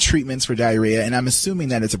treatments for diarrhea, and I'm assuming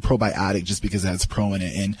that it's a probiotic just because it has pro in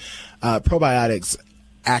it. And probiotics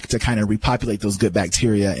act to kind of repopulate those good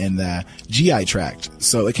bacteria in the GI tract,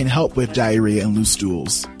 so it can help with diarrhea and loose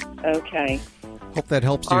stools. Okay. Hope that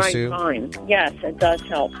helps you, Sue. All right, fine. Yes, it does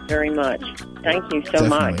help very much. Thank you so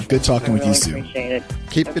much. Good talking with you, Sue. Appreciate it.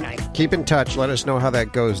 Keep in touch. Let us know how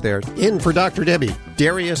that goes there. In for Dr. Debbie,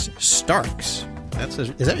 Darius Starks.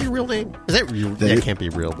 Is that your real name? That can't be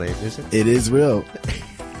a real name, is it? It is real.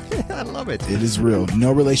 I love it. It is real.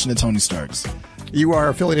 No relation to Tony Starks. You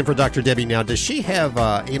are filling in for Dr. Debbie now. Does she have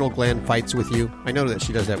anal gland fights with you? I know that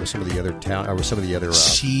she does that with some of the other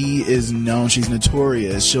She is known. She's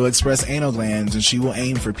notorious. She'll express anal glands and she will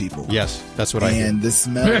aim for people. Yes, that's what I do. And the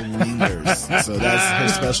smell lingers. So that's her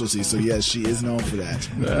specialty. So yes, she is known for that.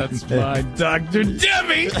 That's my Dr.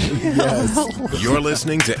 Debbie. Yes. You're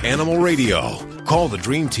listening to Animal Radio. Call the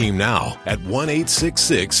Dream Team now at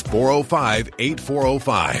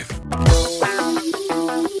 1-866-405-8405.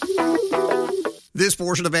 This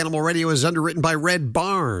portion of Animal Radio is underwritten by Red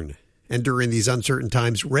Barn. And during these uncertain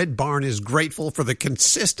times, Red Barn is grateful for the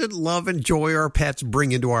consistent love and joy our pets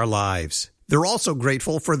bring into our lives. They're also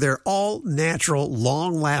grateful for their all-natural,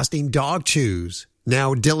 long-lasting dog chews.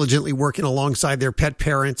 Now diligently working alongside their pet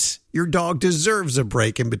parents, your dog deserves a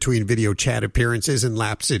break in between video chat appearances and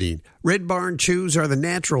lap sitting. Red Barn chews are the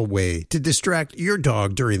natural way to distract your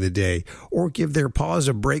dog during the day or give their paws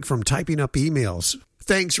a break from typing up emails.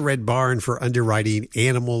 Thanks, Red Barn, for underwriting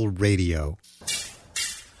Animal Radio.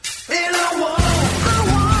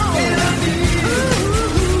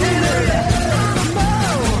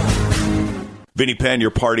 Vinnie Penn, your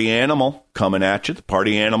party animal, coming at you, the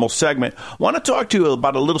party animal segment. Want to talk to you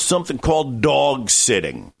about a little something called dog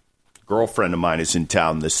sitting. A girlfriend of mine is in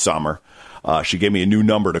town this summer. She gave me a new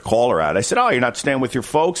number to call her at. I said, oh, you're not staying with your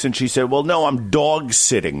folks? And she said, well, no, I'm dog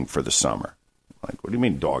sitting for the summer. I'm like, what do you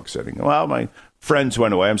mean dog sitting? Well, my friends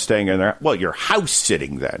went away. I'm staying in there. Well, you're house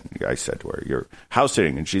sitting then. I said to her, you're house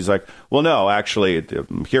sitting. And she's like, well, no, actually,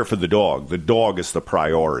 I'm here for the dog. The dog is the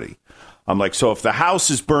priority. I'm like, so if the house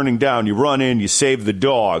is burning down, you run in, you save the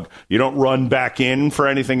dog. You don't run back in for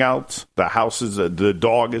anything else? The house is, the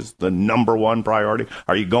dog is the number one priority.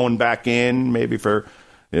 Are you going back in maybe for,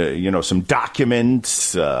 some documents,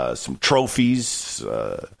 some trophies,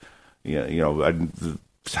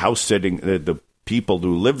 house sitting, the people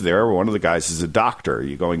who live there. One of the guys is a doctor. Are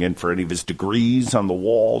you going in for any of his degrees on the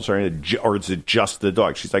walls, or is it just the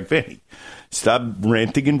dog? She's like, Vinny, stop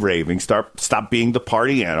ranting and raving. Stop being the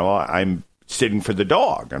party animal. I'm sitting for the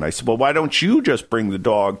dog. And I said, well, why don't you just bring the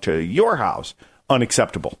dog to your house?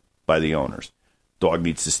 Unacceptable by the owners. Dog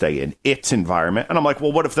needs to stay in its environment. And I'm like,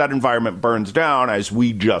 well, what if that environment burns down, as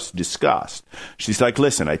we just discussed? She's like,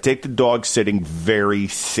 listen, I take the dog sitting very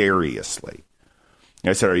seriously.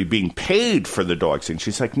 I said, are you being paid for the dog sitting?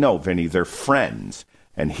 She's like, no, Vinny, they're friends.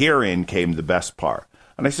 And herein came the best part.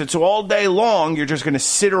 And I said, so all day long, you're just going to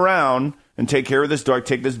sit around and take care of this dog,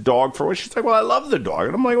 take this dog for a while? She's like, well, I love the dog.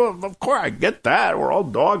 And I'm like, well, of course, I get that. We're all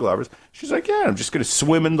dog lovers. She's like, yeah, I'm just going to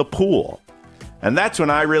swim in the pool. And that's when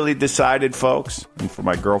I really decided, folks, and for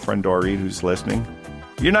my girlfriend Doreen who's listening,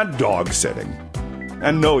 you're not dog sitting.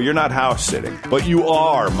 And no, you're not house sitting. But you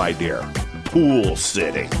are, my dear, pool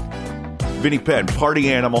sitting. Vinny Penn,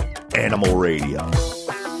 Party Animal, Animal Radio.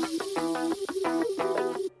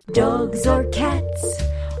 Dogs or cats,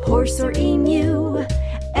 horse or emu,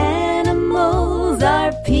 animals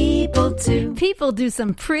are people too. People do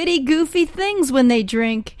some pretty goofy things when they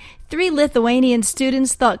drink. 3 Lithuanian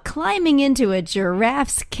students thought climbing into a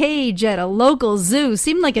giraffe's cage at a local zoo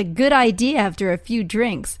seemed like a good idea after a few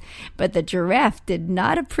drinks, but the giraffe did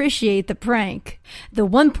not appreciate the prank. The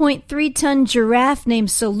 1.3-ton giraffe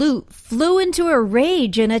named Salute flew into a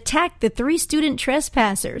rage and attacked the 3 student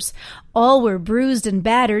trespassers. All were bruised and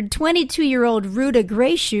battered. 22-year-old Ruda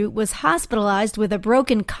Grayshoot was hospitalized with a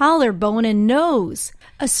broken collarbone and nose.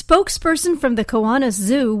 A spokesperson from the Kiwanis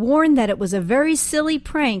Zoo warned that it was a very silly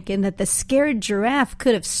prank and that the scared giraffe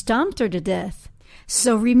could have stomped her to death.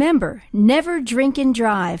 So remember, never drink and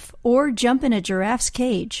drive or jump in a giraffe's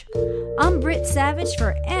cage. I'm Britt Savage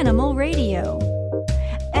for Animal Radio.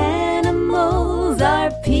 Animals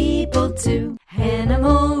are people too.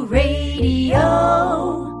 Animal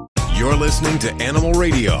Radio. You're listening to Animal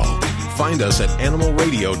Radio. Find us at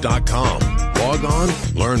animalradio.com. Log on,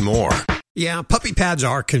 learn more. Yeah, puppy pads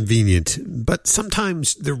are convenient, but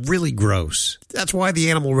sometimes they're really gross. That's why the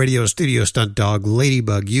Animal Radio studio stunt dog,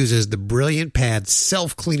 Ladybug, uses the Brilliant Pad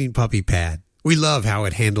self-cleaning puppy pad. We love how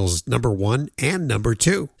it handles number 1 and number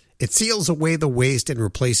 2. It seals away the waste and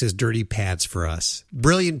replaces dirty pads for us.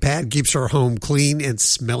 Brilliant Pad keeps our home clean and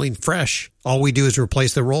smelling fresh. All we do is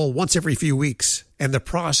replace the roll once every few weeks, and the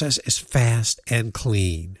process is fast and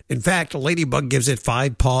clean. In fact, Ladybug gives it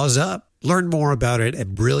 5 paws up. Learn more about it at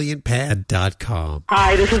BrilliantPad.com.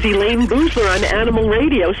 Hi, this is Elaine Boozler on Animal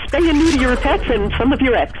Radio. Stay and neuter your pets and some of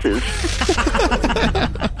your exes.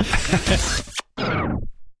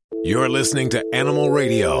 You're listening to Animal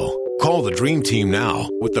Radio. Call the Dream Team now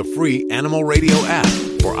with the free Animal Radio app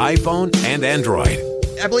for iPhone and Android.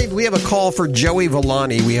 I believe we have a call for Joey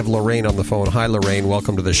Villani. We have Lorraine on the phone. Hi, Lorraine.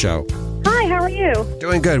 Welcome to the show. Hi, how are you?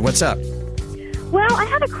 Doing good. What's up? Well, I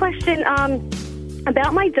had a question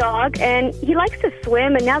about my dog, and he likes to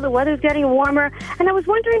swim, and now the weather's getting warmer, and I was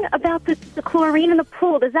wondering about the chlorine in the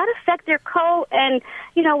pool. Does that affect their coat? And,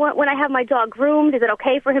 you know, when I have my dog groomed, is it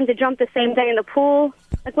okay for him to jump the same day in the pool?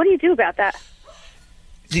 Like, what do you do about that?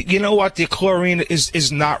 You know what? The chlorine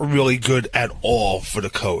is not really good at all for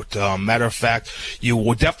the coat. Matter of fact, you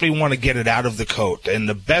will definitely want to get it out of the coat. And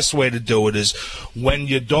the best way to do it is when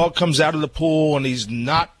your dog comes out of the pool and he's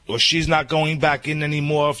not or she's not going back in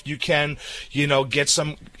anymore, if you can, you know, get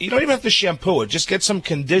some, you don't even have to shampoo it, just get some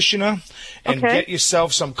conditioner and get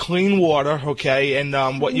yourself some clean water, okay?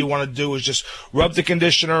 And what you want to do is just rub the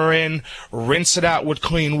conditioner in, rinse it out with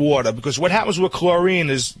clean water, because what happens with chlorine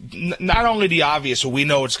is not only the obvious, we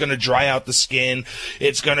know it's going to dry out the skin,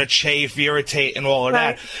 it's going to chafe, irritate, and all of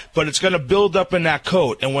that, but it's going to build up in that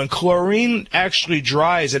coat. And when chlorine actually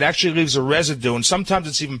dries, it actually leaves a residue, and sometimes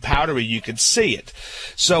it's even powdery. You can see it.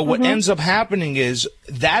 So what ends up happening is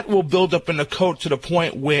that will build up in the coat to the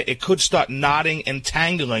point where it could start knotting and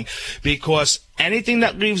tangling, because anything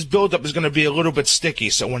that leaves buildup is going to be a little bit sticky.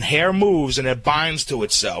 So when hair moves and it binds to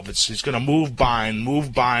itself, it's going to move, bind,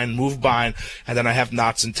 and then I have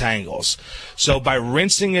knots and tangles. So by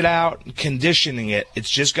rinsing it out, conditioning it, it's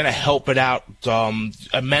just going to help it out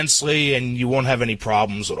immensely, and you won't have any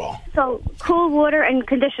problems at all. So cool water and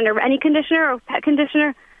conditioner. Any conditioner or pet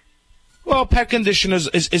conditioner? Well, pet conditioner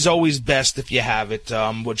is always best if you have it,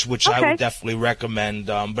 which I would definitely recommend.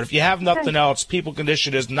 But if you have nothing else, people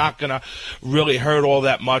conditioner is not going to really hurt all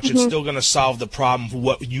that much. It's still going to solve the problem for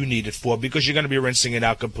what you need it for, because you're going to be rinsing it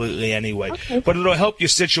out completely anyway. But it'll help your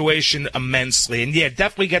situation immensely. And, yeah,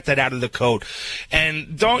 definitely get that out of the coat.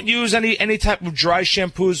 And don't use any type of dry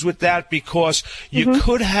shampoos with that, because you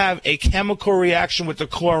could have a chemical reaction with the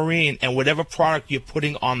chlorine and whatever product you're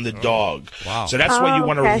putting on the dog. Wow. So that's why you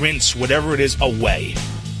want to rinse whatever whatever it is away.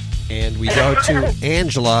 And we go to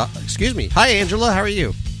Angela. Excuse me. Hi, Angela. How are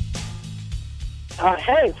you?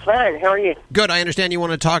 Hey, fine. How are you? Good. I understand you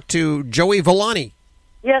want to talk to Joey Villani.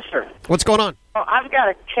 Yes, sir. What's going on? Well, I've got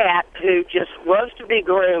a cat who just loves to be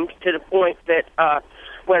groomed to the point that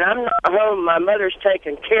when I'm not home, my mother's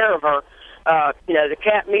taking care of her. The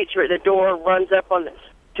cat meets her at the door, runs up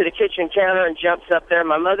to the kitchen counter and jumps up there.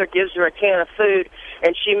 My mother gives her a can of food,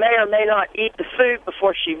 and she may or may not eat the food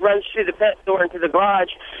before she runs through the pet door into the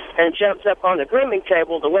garage and jumps up on the grooming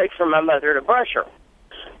table to wait for my mother to brush her.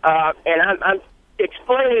 And I'm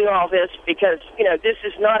explaining all this because, this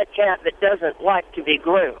is not a cat that doesn't like to be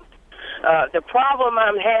groomed. The problem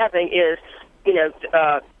I'm having is,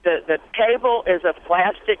 the table is a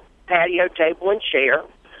plastic patio table and chair.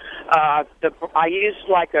 I use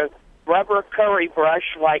like a rubber curry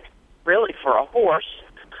brush, like really for a horse.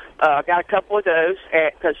 Got a couple of those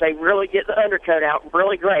because they really get the undercoat out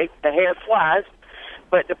really great. The hair flies.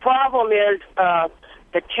 But the problem is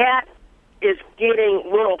the cat is getting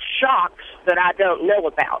little shocks that I don't know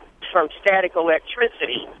about from static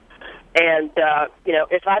electricity. And,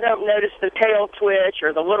 if I don't notice the tail twitch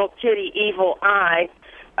or the little kitty evil eye,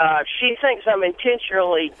 she thinks I'm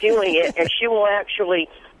intentionally doing it, and she will actually,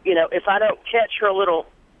 if I don't catch her little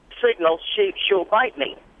signals, she'll bite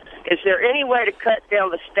me. Is there any way to cut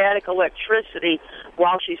down the static electricity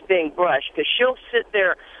while she's being brushed? Because she'll sit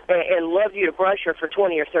there and love you to brush her for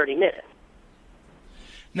 20 or 30 minutes.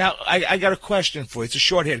 Now, I got a question for you. It's a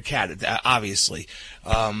short-haired cat, obviously.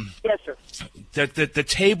 Yes, sir. The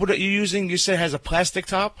table that you're using, you said has a plastic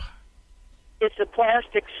top? It's a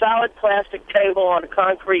solid plastic table on a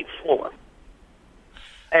concrete floor.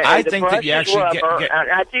 And I think that you actually get...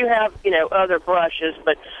 I do have, other brushes,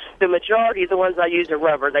 but the majority of the ones I use are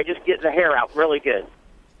rubber. They just get the hair out really good.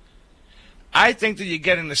 I think that you're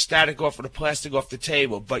getting the static off of the plastic off the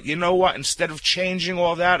table. But you know what? Instead of changing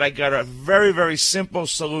all that, I got a very, very simple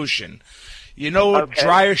solution.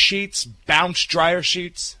 Dryer sheets, bounce dryer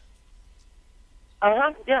sheets?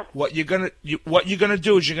 Yeah. What you're gonna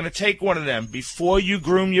do is you're gonna take one of them before you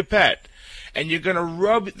groom your pet, and you're gonna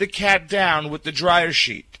rub the cat down with the dryer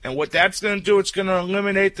sheet. And what that's going to do, it's going to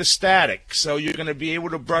eliminate the static. So you're going to be able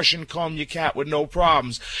to brush and comb your cat with no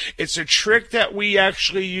problems. It's a trick that we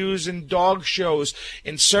actually use in dog shows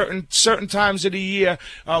in certain times of the year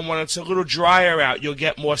when it's a little drier out. You'll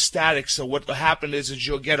get more static. So what will happen is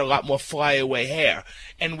you'll get a lot more flyaway hair.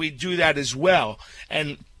 And we do that as well.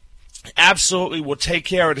 And absolutely, we'll take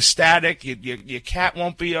care of the static. Your cat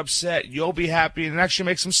won't be upset. You'll be happy. And it actually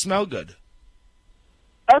makes them smell good.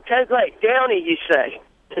 Okay, great. Downy, you say?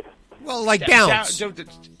 Well, like bounce.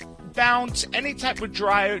 Bounce, any type of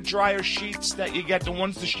dryer sheets that you get,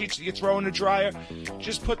 the sheets that you throw in the dryer,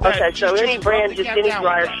 just put that. Okay, so any brand, just any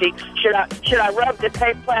dryer sheets. Should I rub the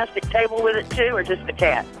plastic table with it too, or just the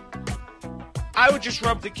cat? I would just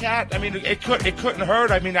rub the cat. I mean, it couldn't hurt.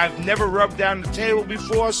 I mean, I've never rubbed down the table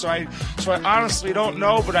before, so I honestly don't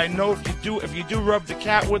know. But I know if you do rub the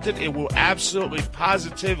cat with it, it will absolutely,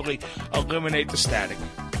 positively eliminate the static.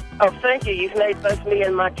 Oh, thank you. You've made both me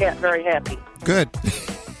and my cat very happy. Good.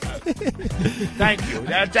 Thank you.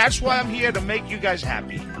 That's why I'm here, to make you guys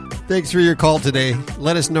happy. Thanks for your call today.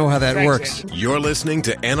 Let us know how that works. Andy. You're listening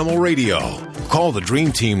to Animal Radio. Call the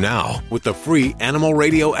Dream Team now with the free Animal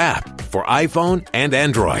Radio app for iPhone and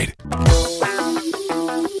Android.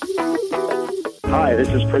 Hi, this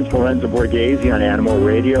is Prince Lorenzo Borghese on Animal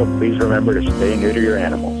Radio. Please remember to spay and neuter your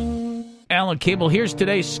animals. Alan Cable, here's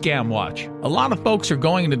today's Scam Watch. A lot of folks are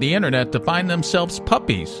going to the internet to find themselves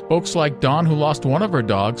puppies. Folks like Dawn, who lost one of her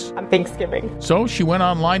dogs on Thanksgiving. So she went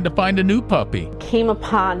online to find a new puppy. Came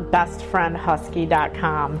upon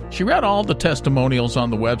bestfriendhusky.com. She read all the testimonials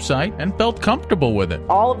on the website and felt comfortable with it.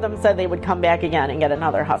 All of them said they would come back again and get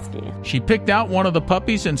another husky. She picked out one of the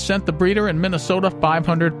puppies and sent the breeder in Minnesota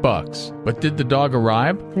 $500. But did the dog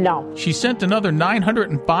arrive? No. She sent another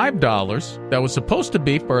 $905 that was supposed to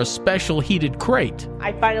be for a special heated crate.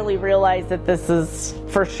 I finally realized that this is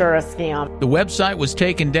for sure a scam. The website was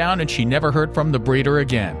taken down and she never heard from the breeder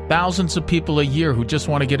again. Thousands of people a year who just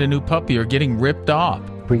want to get a new puppy are getting ripped off.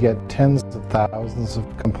 We get tens of thousands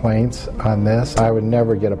of complaints on this. I would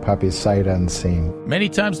never get a puppy sight unseen. Many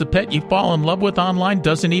times the pet you fall in love with online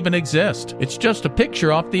doesn't even exist. It's just a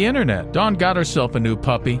picture off the internet. Dawn got herself a new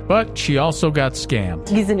puppy, but she also got scammed.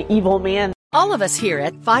 He's an evil man. All of us here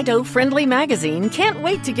at Fido Friendly Magazine can't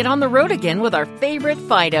wait to get on the road again with our favorite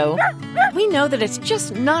Fido. We know that it's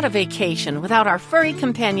just not a vacation without our furry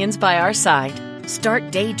companions by our side.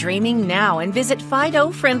 Start daydreaming now and visit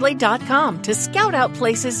FidoFriendly.com to scout out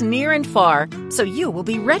places near and far so you will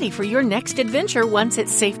be ready for your next adventure once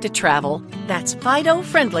it's safe to travel. That's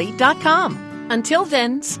FidoFriendly.com. Until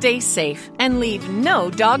then, stay safe and leave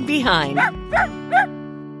no dog behind.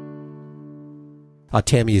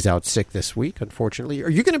 Tammy is out sick this week, unfortunately. Are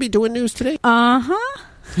you going to be doing news today? Uh-huh.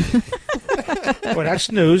 Well,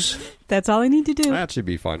 that's news. That's all I need to do. That should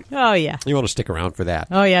be fun. Oh, yeah. You want to stick around for that.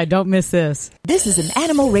 Oh, yeah. Don't miss this. This is an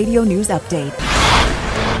Animal Radio News Update.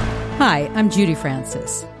 Hi, I'm Judy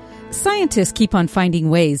Francis. Scientists keep on finding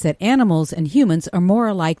ways that animals and humans are more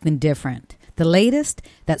alike than different. The latest,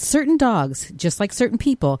 that certain dogs, just like certain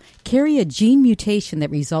people, carry a gene mutation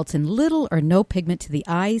that results in little or no pigment to the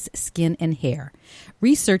eyes, skin, and hair.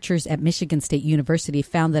 Researchers at Michigan State University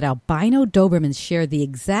found that albino Dobermans share the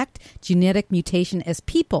exact genetic mutation as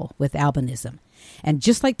people with albinism. And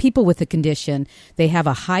just like people with the condition, they have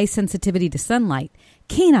a high sensitivity to sunlight.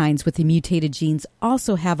 Canines with the mutated genes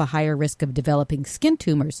also have a higher risk of developing skin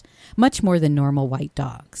tumors, much more than normal white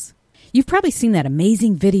dogs. You've probably seen that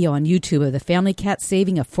amazing video on YouTube of the family cat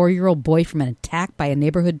saving a 4-year-old boy from an attack by a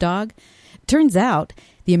neighborhood dog. Turns out,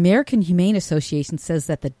 the American Humane Association says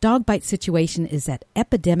that the dog bite situation is at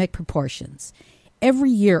epidemic proportions. Every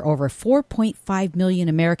year, over 4.5 million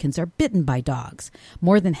Americans are bitten by dogs.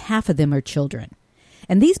 More than half of them are children.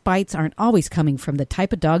 And these bites aren't always coming from the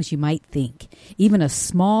type of dogs you might think. Even a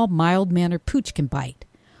small, mild-mannered pooch can bite.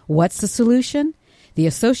 What's the solution? The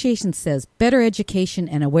association says better education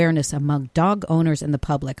and awareness among dog owners and the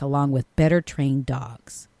public, along with better trained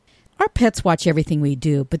dogs. Our pets watch everything we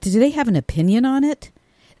do, but do they have an opinion on it?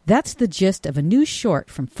 That's the gist of a new short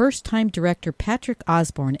from first-time director Patrick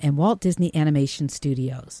Osborne and Walt Disney Animation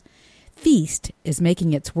Studios. Feast is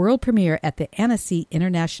making its world premiere at the Annecy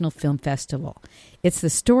International Film Festival. It's the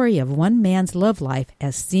story of one man's love life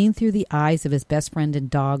as seen through the eyes of his best friend and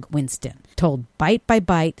dog, Winston, told bite by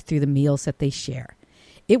bite through the meals that they share.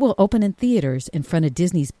 It will open in theaters in front of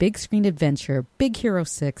Disney's big screen adventure, Big Hero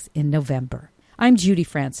 6, in November. I'm Judy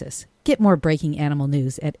Francis. Get more breaking animal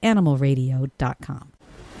news at animalradio.com.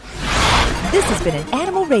 This has been an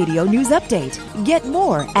Animal Radio News Update. Get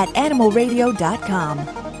more at animalradio.com.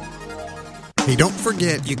 Hey, don't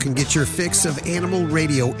forget you can get your fix of Animal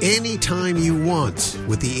Radio anytime you want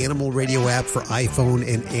with the Animal Radio app for iPhone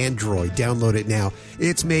and Android. Download it now.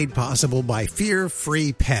 It's made possible by Fear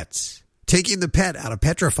Free Pets, taking the pet out of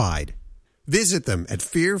petrified. Visit them at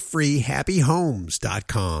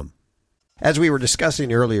fearfreehappyhomes.com. As we were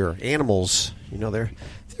discussing earlier, animals,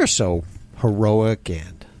 they're so heroic,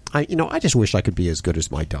 and I just wish I could be as good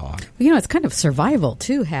as my dog. It's kind of survival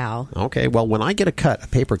too, Hal. Okay, well, when I get a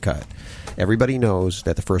paper cut, everybody knows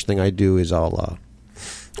that the first thing I do is I'll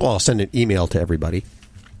send an email to everybody,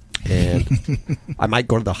 and I might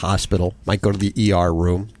go to the hospital, might go to the ER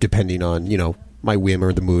room, depending on, my whim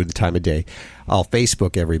or the mood, the time of day. I'll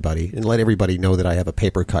Facebook everybody and let everybody know that I have a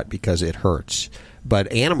paper cut because it hurts.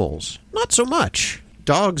 But animals, not so much.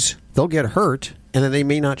 Dogs, they'll get hurt, and then they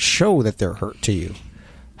may not show that they're hurt to you.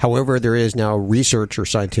 However, there is now research or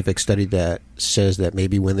scientific study that says that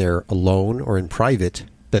maybe when they're alone or in private,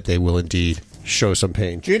 that they will indeed show some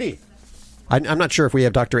pain. Judy, I'm not sure if we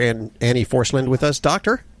have Dr. Annie Forsland with us.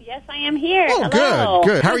 Doctor? Yes, I am here. Oh, hello.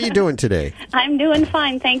 Good. How are you doing today? I'm doing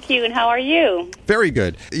fine, thank you. And how are you? Very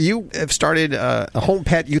good. You have started a home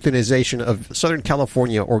pet euthanization of Southern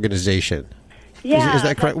California organization. Yeah, is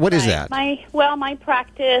that correct? What is that? My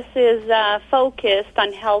practice is focused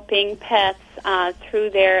on helping pets through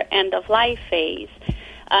their end-of-life phase.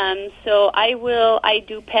 So I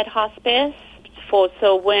do pet hospice.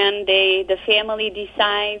 So when the family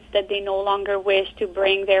decides that they no longer wish to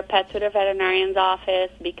bring their pet to the veterinarian's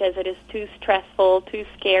office because it is too stressful, too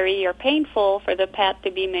scary, or painful for the pet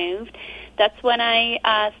to be moved, that's when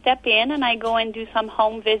I step in and I go and do some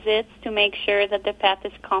home visits to make sure that the pet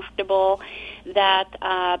is comfortable,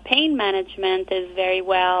 that pain management is very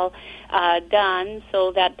well done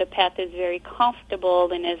so that the pet is very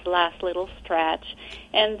comfortable in his last little stretch.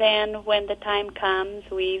 And then when the time comes,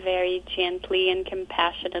 we very gently and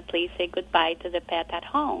compassionately say goodbye to the pet at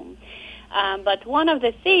home. But one of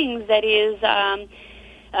the things that is a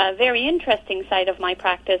very interesting side of my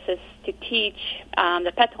practice is to teach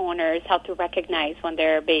the pet owners how to recognize when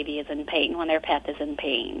their baby is in pain, when their pet is in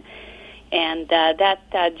pain. And that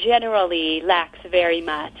generally lacks very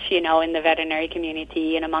much, in the veterinary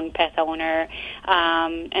community and among pet owners.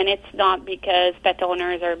 And it's not because pet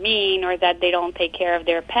owners are mean or that they don't take care of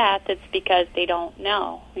their pet. It's because they don't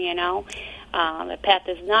know, The pet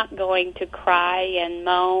is not going to cry and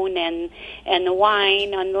moan and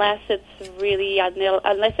whine unless it's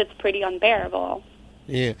pretty unbearable.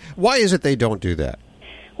 Yeah. Why is it they don't do that?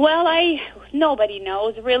 Well, nobody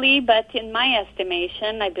knows really, but in my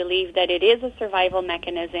estimation, I believe that it is a survival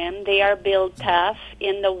mechanism. They are built tough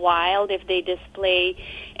in the wild. If they display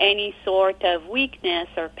any sort of weakness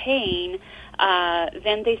or pain,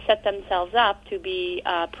 then they set themselves up to be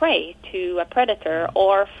prey to a predator,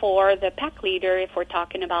 or for the pack leader if we're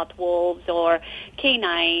talking about wolves or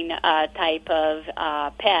canine type of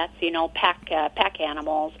pets, pack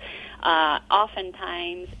animals.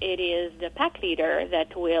 Oftentimes it is the pack leader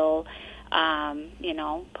that will,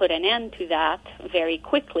 put an end to that very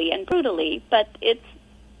quickly and brutally, but it's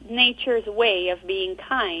nature's way of being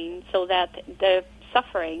kind so that the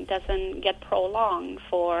suffering doesn't get prolonged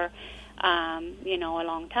for, a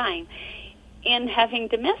long time. In having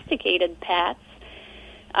domesticated pets,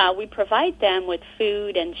 we provide them with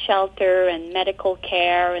food and shelter and medical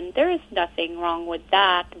care, and there is nothing wrong with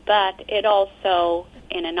that, but it also,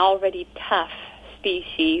 in an already tough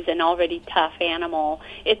species, an already tough animal,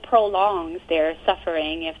 it prolongs their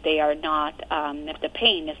suffering if they are not, if the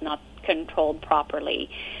pain is not controlled properly.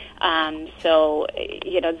 So,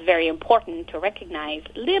 it's very important to recognize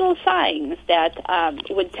little signs that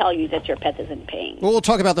would tell you that your pet is in pain. Well, we'll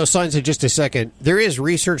talk about those signs in just a second. There is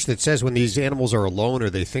research that says when these animals are alone or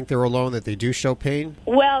they think they're alone that they do show pain?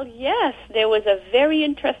 Well, yes. There was a very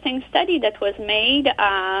interesting study that was made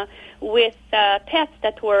with pets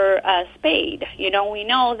that were spayed. We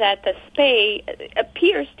know that the spay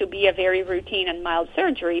appears to be a very routine and mild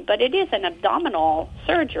surgery, but it is an abdominal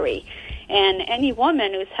surgery. And any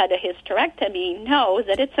woman who's had a hysterectomy knows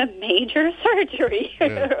that it's a major surgery,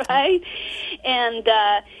 right? And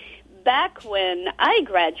back when I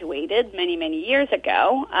graduated many, many years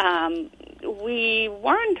ago, we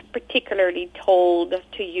weren't particularly told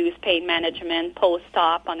to use pain management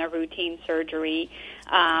post-op on a routine surgery.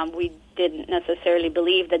 We didn't necessarily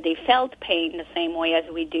believe that they felt pain the same way as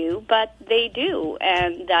we do, but they do.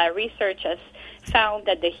 And research has found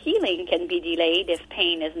that the healing can be delayed if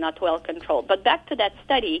pain is not well controlled. But back to that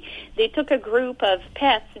study, they took a group of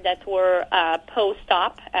pets that were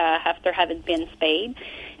post-op after having been spayed,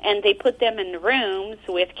 and they put them in rooms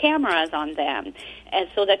with cameras on them, and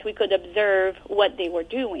so that we could observe what they were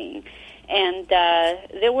doing. And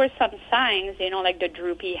there were some signs, like the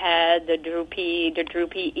droopy head, the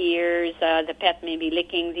droopy ears, the pet maybe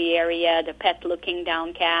licking the area, the pet looking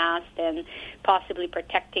downcast, and possibly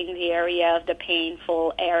protecting the area of the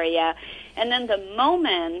painful area. And then the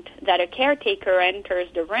moment that a caretaker enters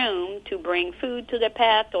the room to bring food to the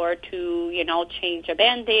pet or to, change a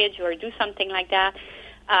bandage or do something like that,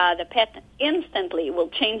 the pet instantly will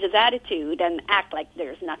change his attitude and act like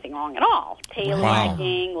there's nothing wrong at all. Tail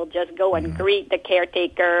wagging, will just go and greet the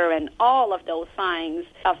caretaker, and all of those signs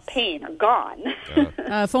of pain are gone.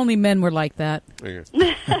 If only men were like that.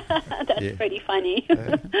 That's pretty funny.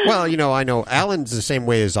 Well, I know Alan's the same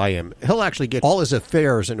way as I am. He'll actually get all his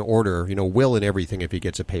affairs in order, will and everything if he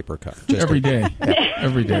gets a paper cut. Every day.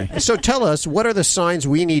 Every day. So tell us, what are the signs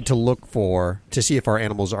we need to look for to see if our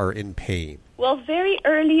animals are in pain? Well, very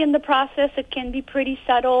early in the process, it can be pretty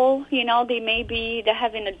subtle. They're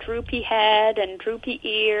having a droopy head and droopy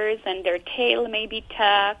ears, and their tail may be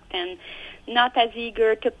tucked and not as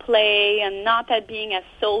eager to play and not as being as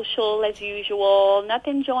social as usual, not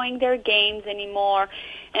enjoying their games anymore.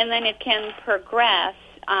 And then it can progress,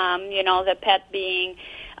 the pet being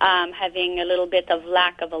having a little bit of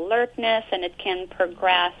lack of alertness, and it can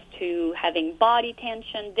progress to having body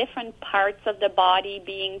tension, different parts of the body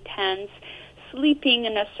being tense, sleeping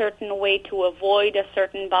in a certain way to avoid a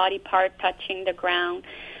certain body part touching the ground.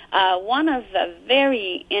 One of the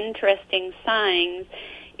very interesting signs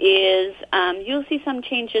is you'll see some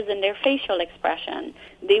changes in their facial expression.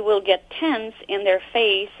 They will get tense in their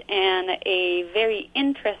face, and a very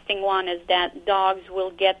interesting one is that dogs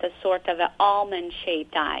will get a sort of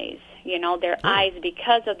almond-shaped eyes. Their eyes,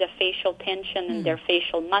 because of the facial tension and their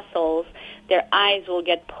facial muscles, their eyes will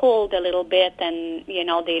get pulled a little bit, and,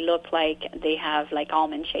 they look like they have like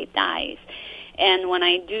almond-shaped eyes. And when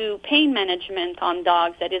I do pain management on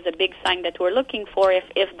dogs, that is a big sign that we're looking for. If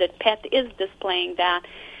the pet is displaying that,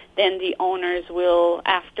 then the owners will,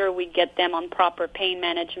 after we get them on proper pain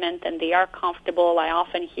management and they are comfortable, I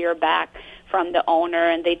often hear back from the owner,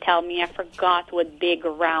 and they tell me, I forgot what big,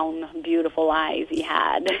 round, beautiful eyes he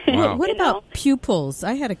had. Wow. What about pupils?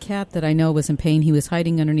 I had a cat that I know was in pain. He was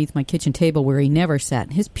hiding underneath my kitchen table where he never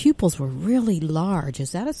sat. His pupils were really large.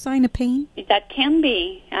 Is that a sign of pain? That can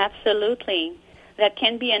be, absolutely. That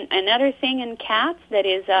can be. Another thing in cats that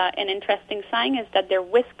is an interesting sign is that their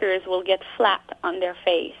whiskers will get flat on their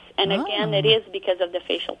face. And again, it is because of the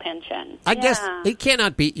facial pension. I guess it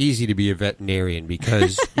cannot be easy to be a veterinarian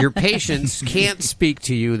because your patients can't speak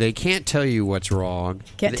to you. They can't tell you what's wrong.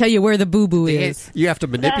 Can't tell you where the boo-boo is. You have to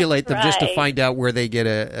manipulate That's them just to right. find out where they get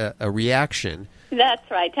a reaction.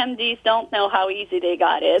 That's right. MDs don't know how easy they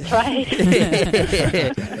got it, right?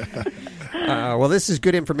 Well, this is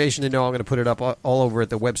good information to know. I'm going to put it up all over at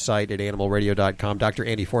the website at animalradio.com. Dr.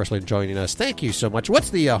 Andy Forsland joining us. Thank you so much. What's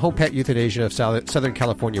the Home Pet Euthanasia of Southern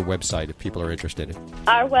California website if people are interested?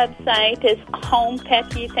 Our website is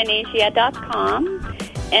homepeteuthanasia.com,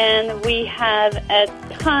 and we have a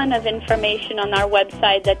ton of information on our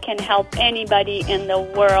website that can help anybody in the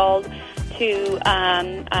world to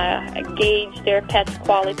gauge their pet's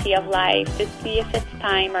quality of life, to see if it's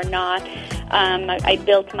time or not. I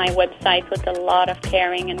built my website with a lot of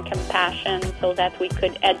caring and compassion so that we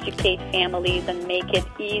could educate families and make it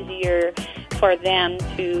easier for them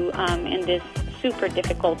to, in this super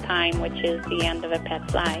difficult time, which is the end of a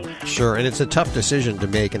pet's life. Sure, and it's a tough decision to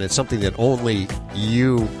make, and it's something that only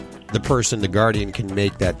you, the person, the guardian, can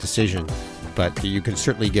make that decision. But you can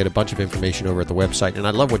certainly get a bunch of information over at the website. And I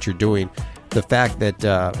love what you're doing. The fact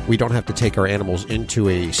that we don't have to take our animals into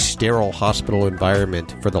a sterile hospital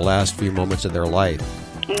environment for the last few moments of their life.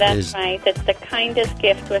 That's right. It's the kindest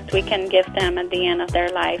gift that we can give them at the end of their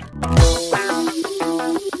life.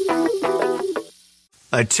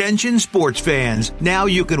 Attention sports fans, now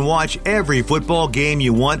you can watch every football game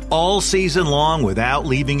you want all season long without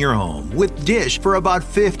leaving your home with Dish for about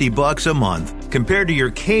 $50 a month. Compared to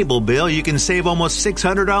your cable bill, you can save almost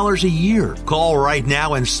 $600 a year. Call right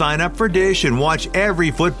now and sign up for Dish and watch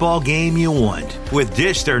every football game you want. With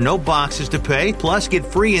Dish, there are no boxes to pay, plus get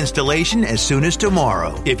free installation as soon as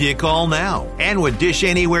tomorrow if you call now. And with Dish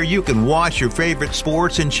Anywhere, you can watch your favorite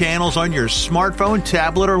sports and channels on your smartphone,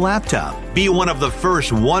 tablet, or laptop. Be one of the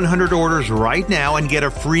first 100 orders right now and get a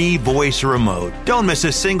free voice remote. Don't miss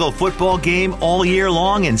a single football game all year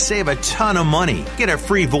long and save a ton of money. Get a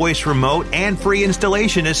free voice remote and free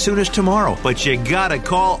installation as soon as tomorrow. But you gotta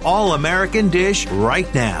call All American Dish right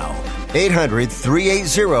now.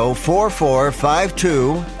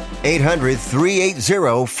 800-380-4452.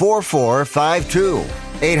 800-380-4452.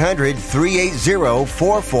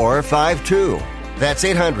 800-380-4452. That's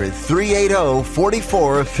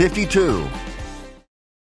 800-380-4452.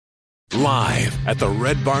 Live at the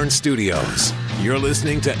Red Barn Studios, you're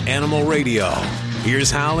listening to Animal Radio.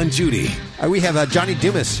 Here's Hal and Judy. We have Johnny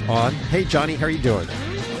Dumas on. Hey, Johnny, how are you doing?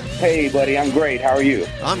 Hey, buddy, I'm great. How are you?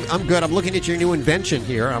 I'm good. I'm looking at your new invention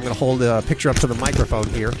here. I'm going to hold a picture up to the microphone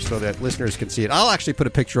here so that listeners can see it. I'll actually put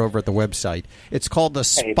a picture over at the website. It's called the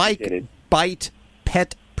Spike Bite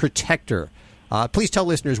Pet Protector. Please tell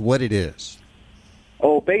listeners what it is.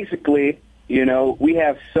 Oh, basically, you know, we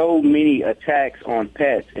have so many attacks on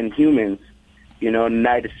pets and humans, you know, in the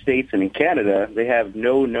United States and in Canada. They have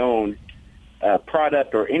no known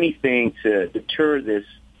product or anything to deter this,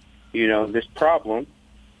 you know, this problem.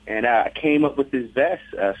 And I came up with this vest,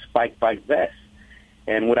 Spike Bite vest.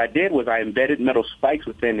 And what I did was I embedded metal spikes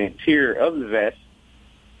within the interior of the vest.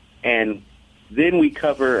 And then we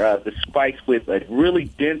cover the spikes with a really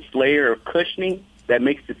dense layer of cushioning that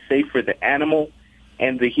makes it safe for the animal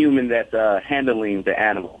and the human that's handling the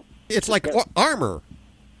animal. It's like armor,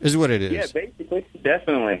 is what it is. Yeah, basically,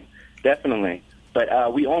 definitely.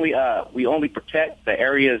 But we only protect the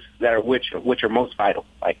areas that are which are most vital,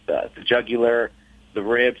 like the jugular, the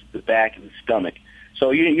ribs, the back, and the stomach. So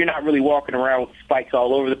you're not really walking around with spikes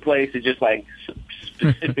all over the place. It's just like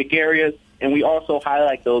specific areas, and we also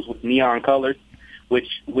highlight those with neon colors, which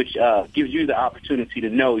gives you the opportunity to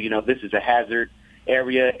know, you know, this is a hazard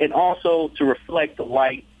area, and also to reflect the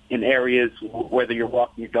light in areas, whether you're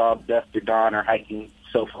walking your dog dusk or dawn or hiking,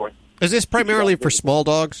 so forth. Is this primarily for small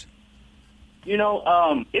dogs? You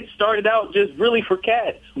know, it started out just really for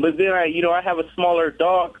cats, but then I have a smaller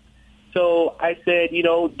dog, so I said, you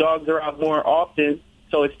know, dogs are out more often,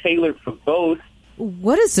 so it's tailored for both.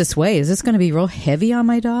 What is this weigh? Is this going to be real heavy on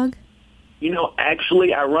my dog? You know,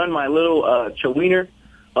 actually, I run my little Chiweenie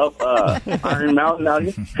up Iron Mountain out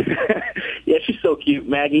here. Yeah, she's so cute,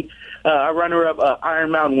 Maggie. I run her up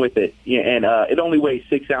Iron Mountain with it, and it only weighs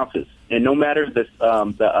 6 ounces. And no matter the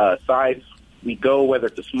size we go, whether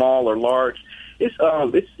it's a small or large, it's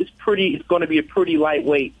pretty. It's going to be a pretty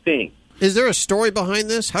lightweight thing. Is there a story behind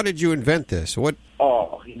this? How did you invent this? What?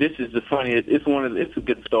 Oh, this is the funniest. It's a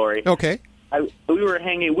good story. Okay. We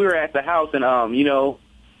were at the house, and you know,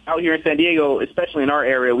 out here in San Diego, especially in our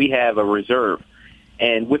area, we have a reserve.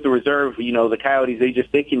 And with the reserve, you know, the coyotes,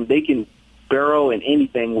 they can burrow in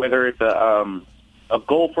anything, whether it's a a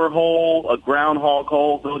gopher hole, a groundhog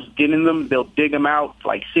hole. They'll just get in them. They'll dig them out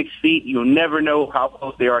like 6 feet. You'll never know how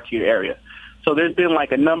close they are to your area. So there's been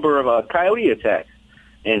like a number of coyote attacks.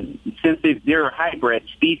 And since they're a hybrid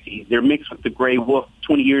species, they're mixed with the gray wolf.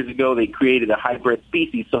 20 years ago, they created a hybrid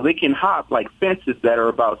species. So they can hop like fences that are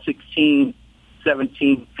about 16,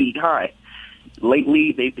 17 feet high.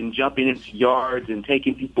 Lately, they've been jumping into yards and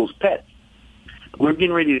taking people's pets. We're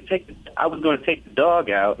getting ready to I was going to take the dog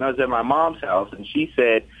out, and I was at my mom's house, and she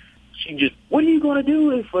said, what are you going to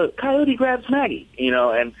do if a coyote grabs Maggie?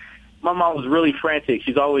 And my mom was really frantic.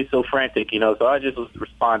 She's always so frantic, so I just was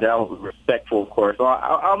responding. I was respectful, of course. So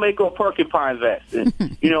I'll make a porcupine vest. And,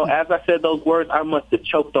 as I said those words, I must have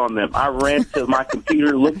choked on them. I ran to my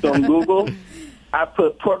computer, looked on Google. I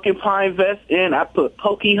put porcupine vest in. I put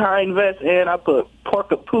pokey-hind vest in. I put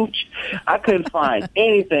porcapooch. I couldn't find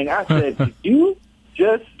anything. I said, did you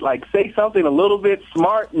just, say something a little bit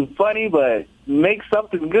smart and funny, but make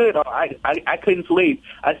something good? I couldn't sleep.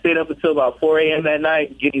 I stayed up until about 4 a.m. that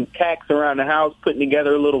night getting tacks around the house, putting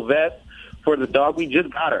together a little vest for the dog. We just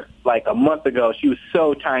got her, a month ago. She was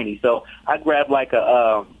so tiny. So I grabbed,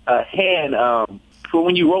 a hand for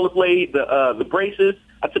when you rollerblade, the braces.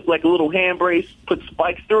 I took a little hand brace, put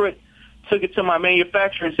spikes through it, took it to my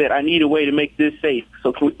manufacturer and said, I need a way to make this safe.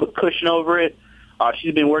 So can we put cushion over it?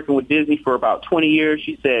 She's been working with Disney for about 20 years.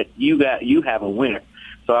 She said, you have a winner.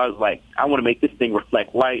 So I was like, I want to make this thing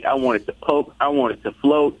reflect light. I want it to poke. I want it to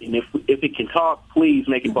float. And if it can talk, please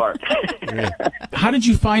make it bark. How did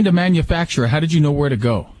you find a manufacturer? How did you know where to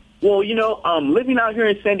go? Well, living out here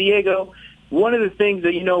in San Diego, one of the things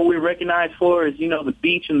that, we're recognized for is, the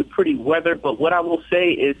beach and the pretty weather. But what I will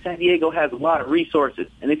say is San Diego has a lot of resources.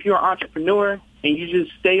 And if you're an entrepreneur and you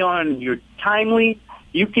just stay on your timely,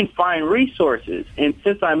 you can find resources. And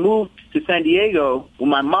since I moved to San Diego, when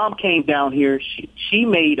my mom came down here, she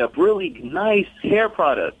made a really nice hair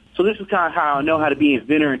product. So this is kind of how I know how to be an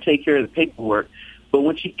inventor and take care of the paperwork. But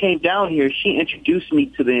when she came down here, she introduced me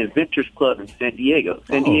to the Inventors Club in San Diego,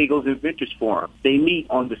 San Diego's Inventors Forum. They meet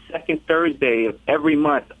on the second Thursday of every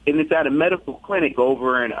month, and it's at a medical clinic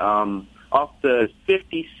over in off the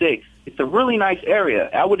 56. It's a really nice area.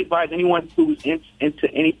 I would advise anyone who's into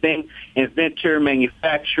anything, inventor,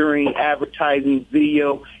 manufacturing, advertising,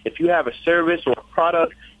 video, if you have a service or a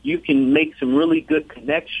product, you can make some really good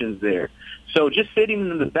connections there. So just sitting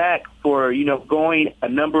in the back for, going a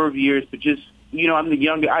number of years, but just,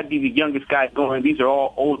 I'd be the youngest guy going. These are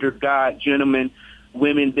all older guys, gentlemen,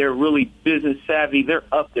 women. They're really business savvy. They're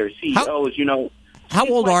up there. CEOs, How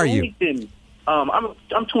old are you?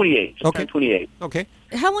 I'm 28. Okay. 28. Okay.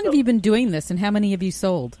 How long have you been doing this, and how many have you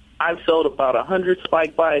sold? I've sold about 100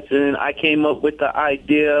 spike bites, and I came up with the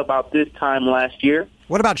idea about this time last year.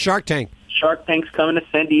 What about Shark Tank? Shark Tank's coming to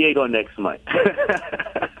San Diego next month.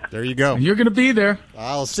 There you go. You're going to be there.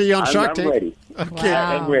 I'll see you on Shark Tank. I'm ready. Okay.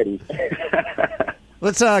 Wow. I'm ready.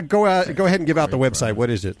 Let's go ahead and give out the website. What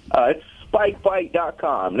is it? It's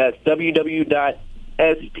spikebite.com. That's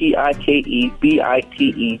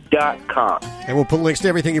www.spikebite.com. And we'll put links to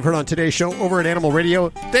everything you've heard on today's show over at Animal Radio.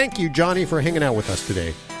 Thank you, Johnny, for hanging out with us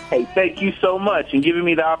today. Hey, thank you so much and giving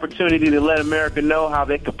me the opportunity to let America know how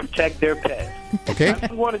they can protect their pets. Okay.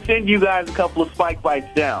 I want to send you guys a couple of spike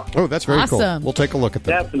bites down. Oh, that's very cool. Awesome. We'll take a look at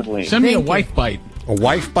them. Definitely. Send me a wife bite. A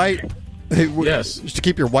wife bite? Yes. Just to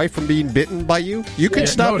keep your wife from being bitten by you? You can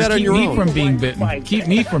stop that on your own. Keep me from being bitten. Keep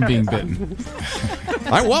me from being bitten.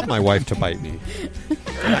 I want my wife to bite me.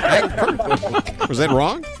 Was that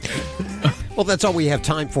wrong? Well, that's all we have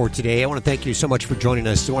time for today. I want to thank you so much for joining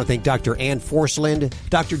us. I want to thank Dr. Ann Forsland,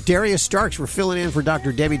 Dr. Darius Starks for filling in for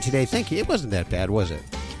Dr. Debbie today. Thank you. It wasn't that bad, was it?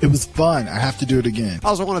 It was fun. I have to do it again. I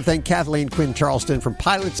also want to thank Kathleen Quinn Charleston from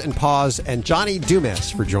Pilots and Paws and Johnny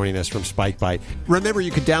Dumas for joining us from Spike Bite. Remember,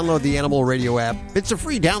 you can download the Animal Radio app. It's a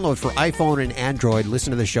free download for iPhone and Android.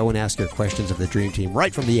 Listen to the show and ask your questions of the Dream Team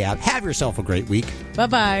right from the app. Have yourself a great week.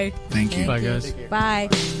 Bye-bye. Thank you. Bye, guys. Bye.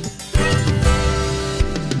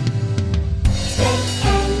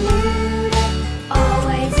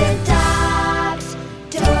 Always adopt,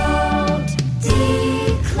 don't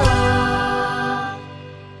declaw.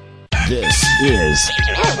 This is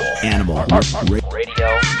Animal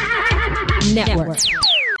Radio Network.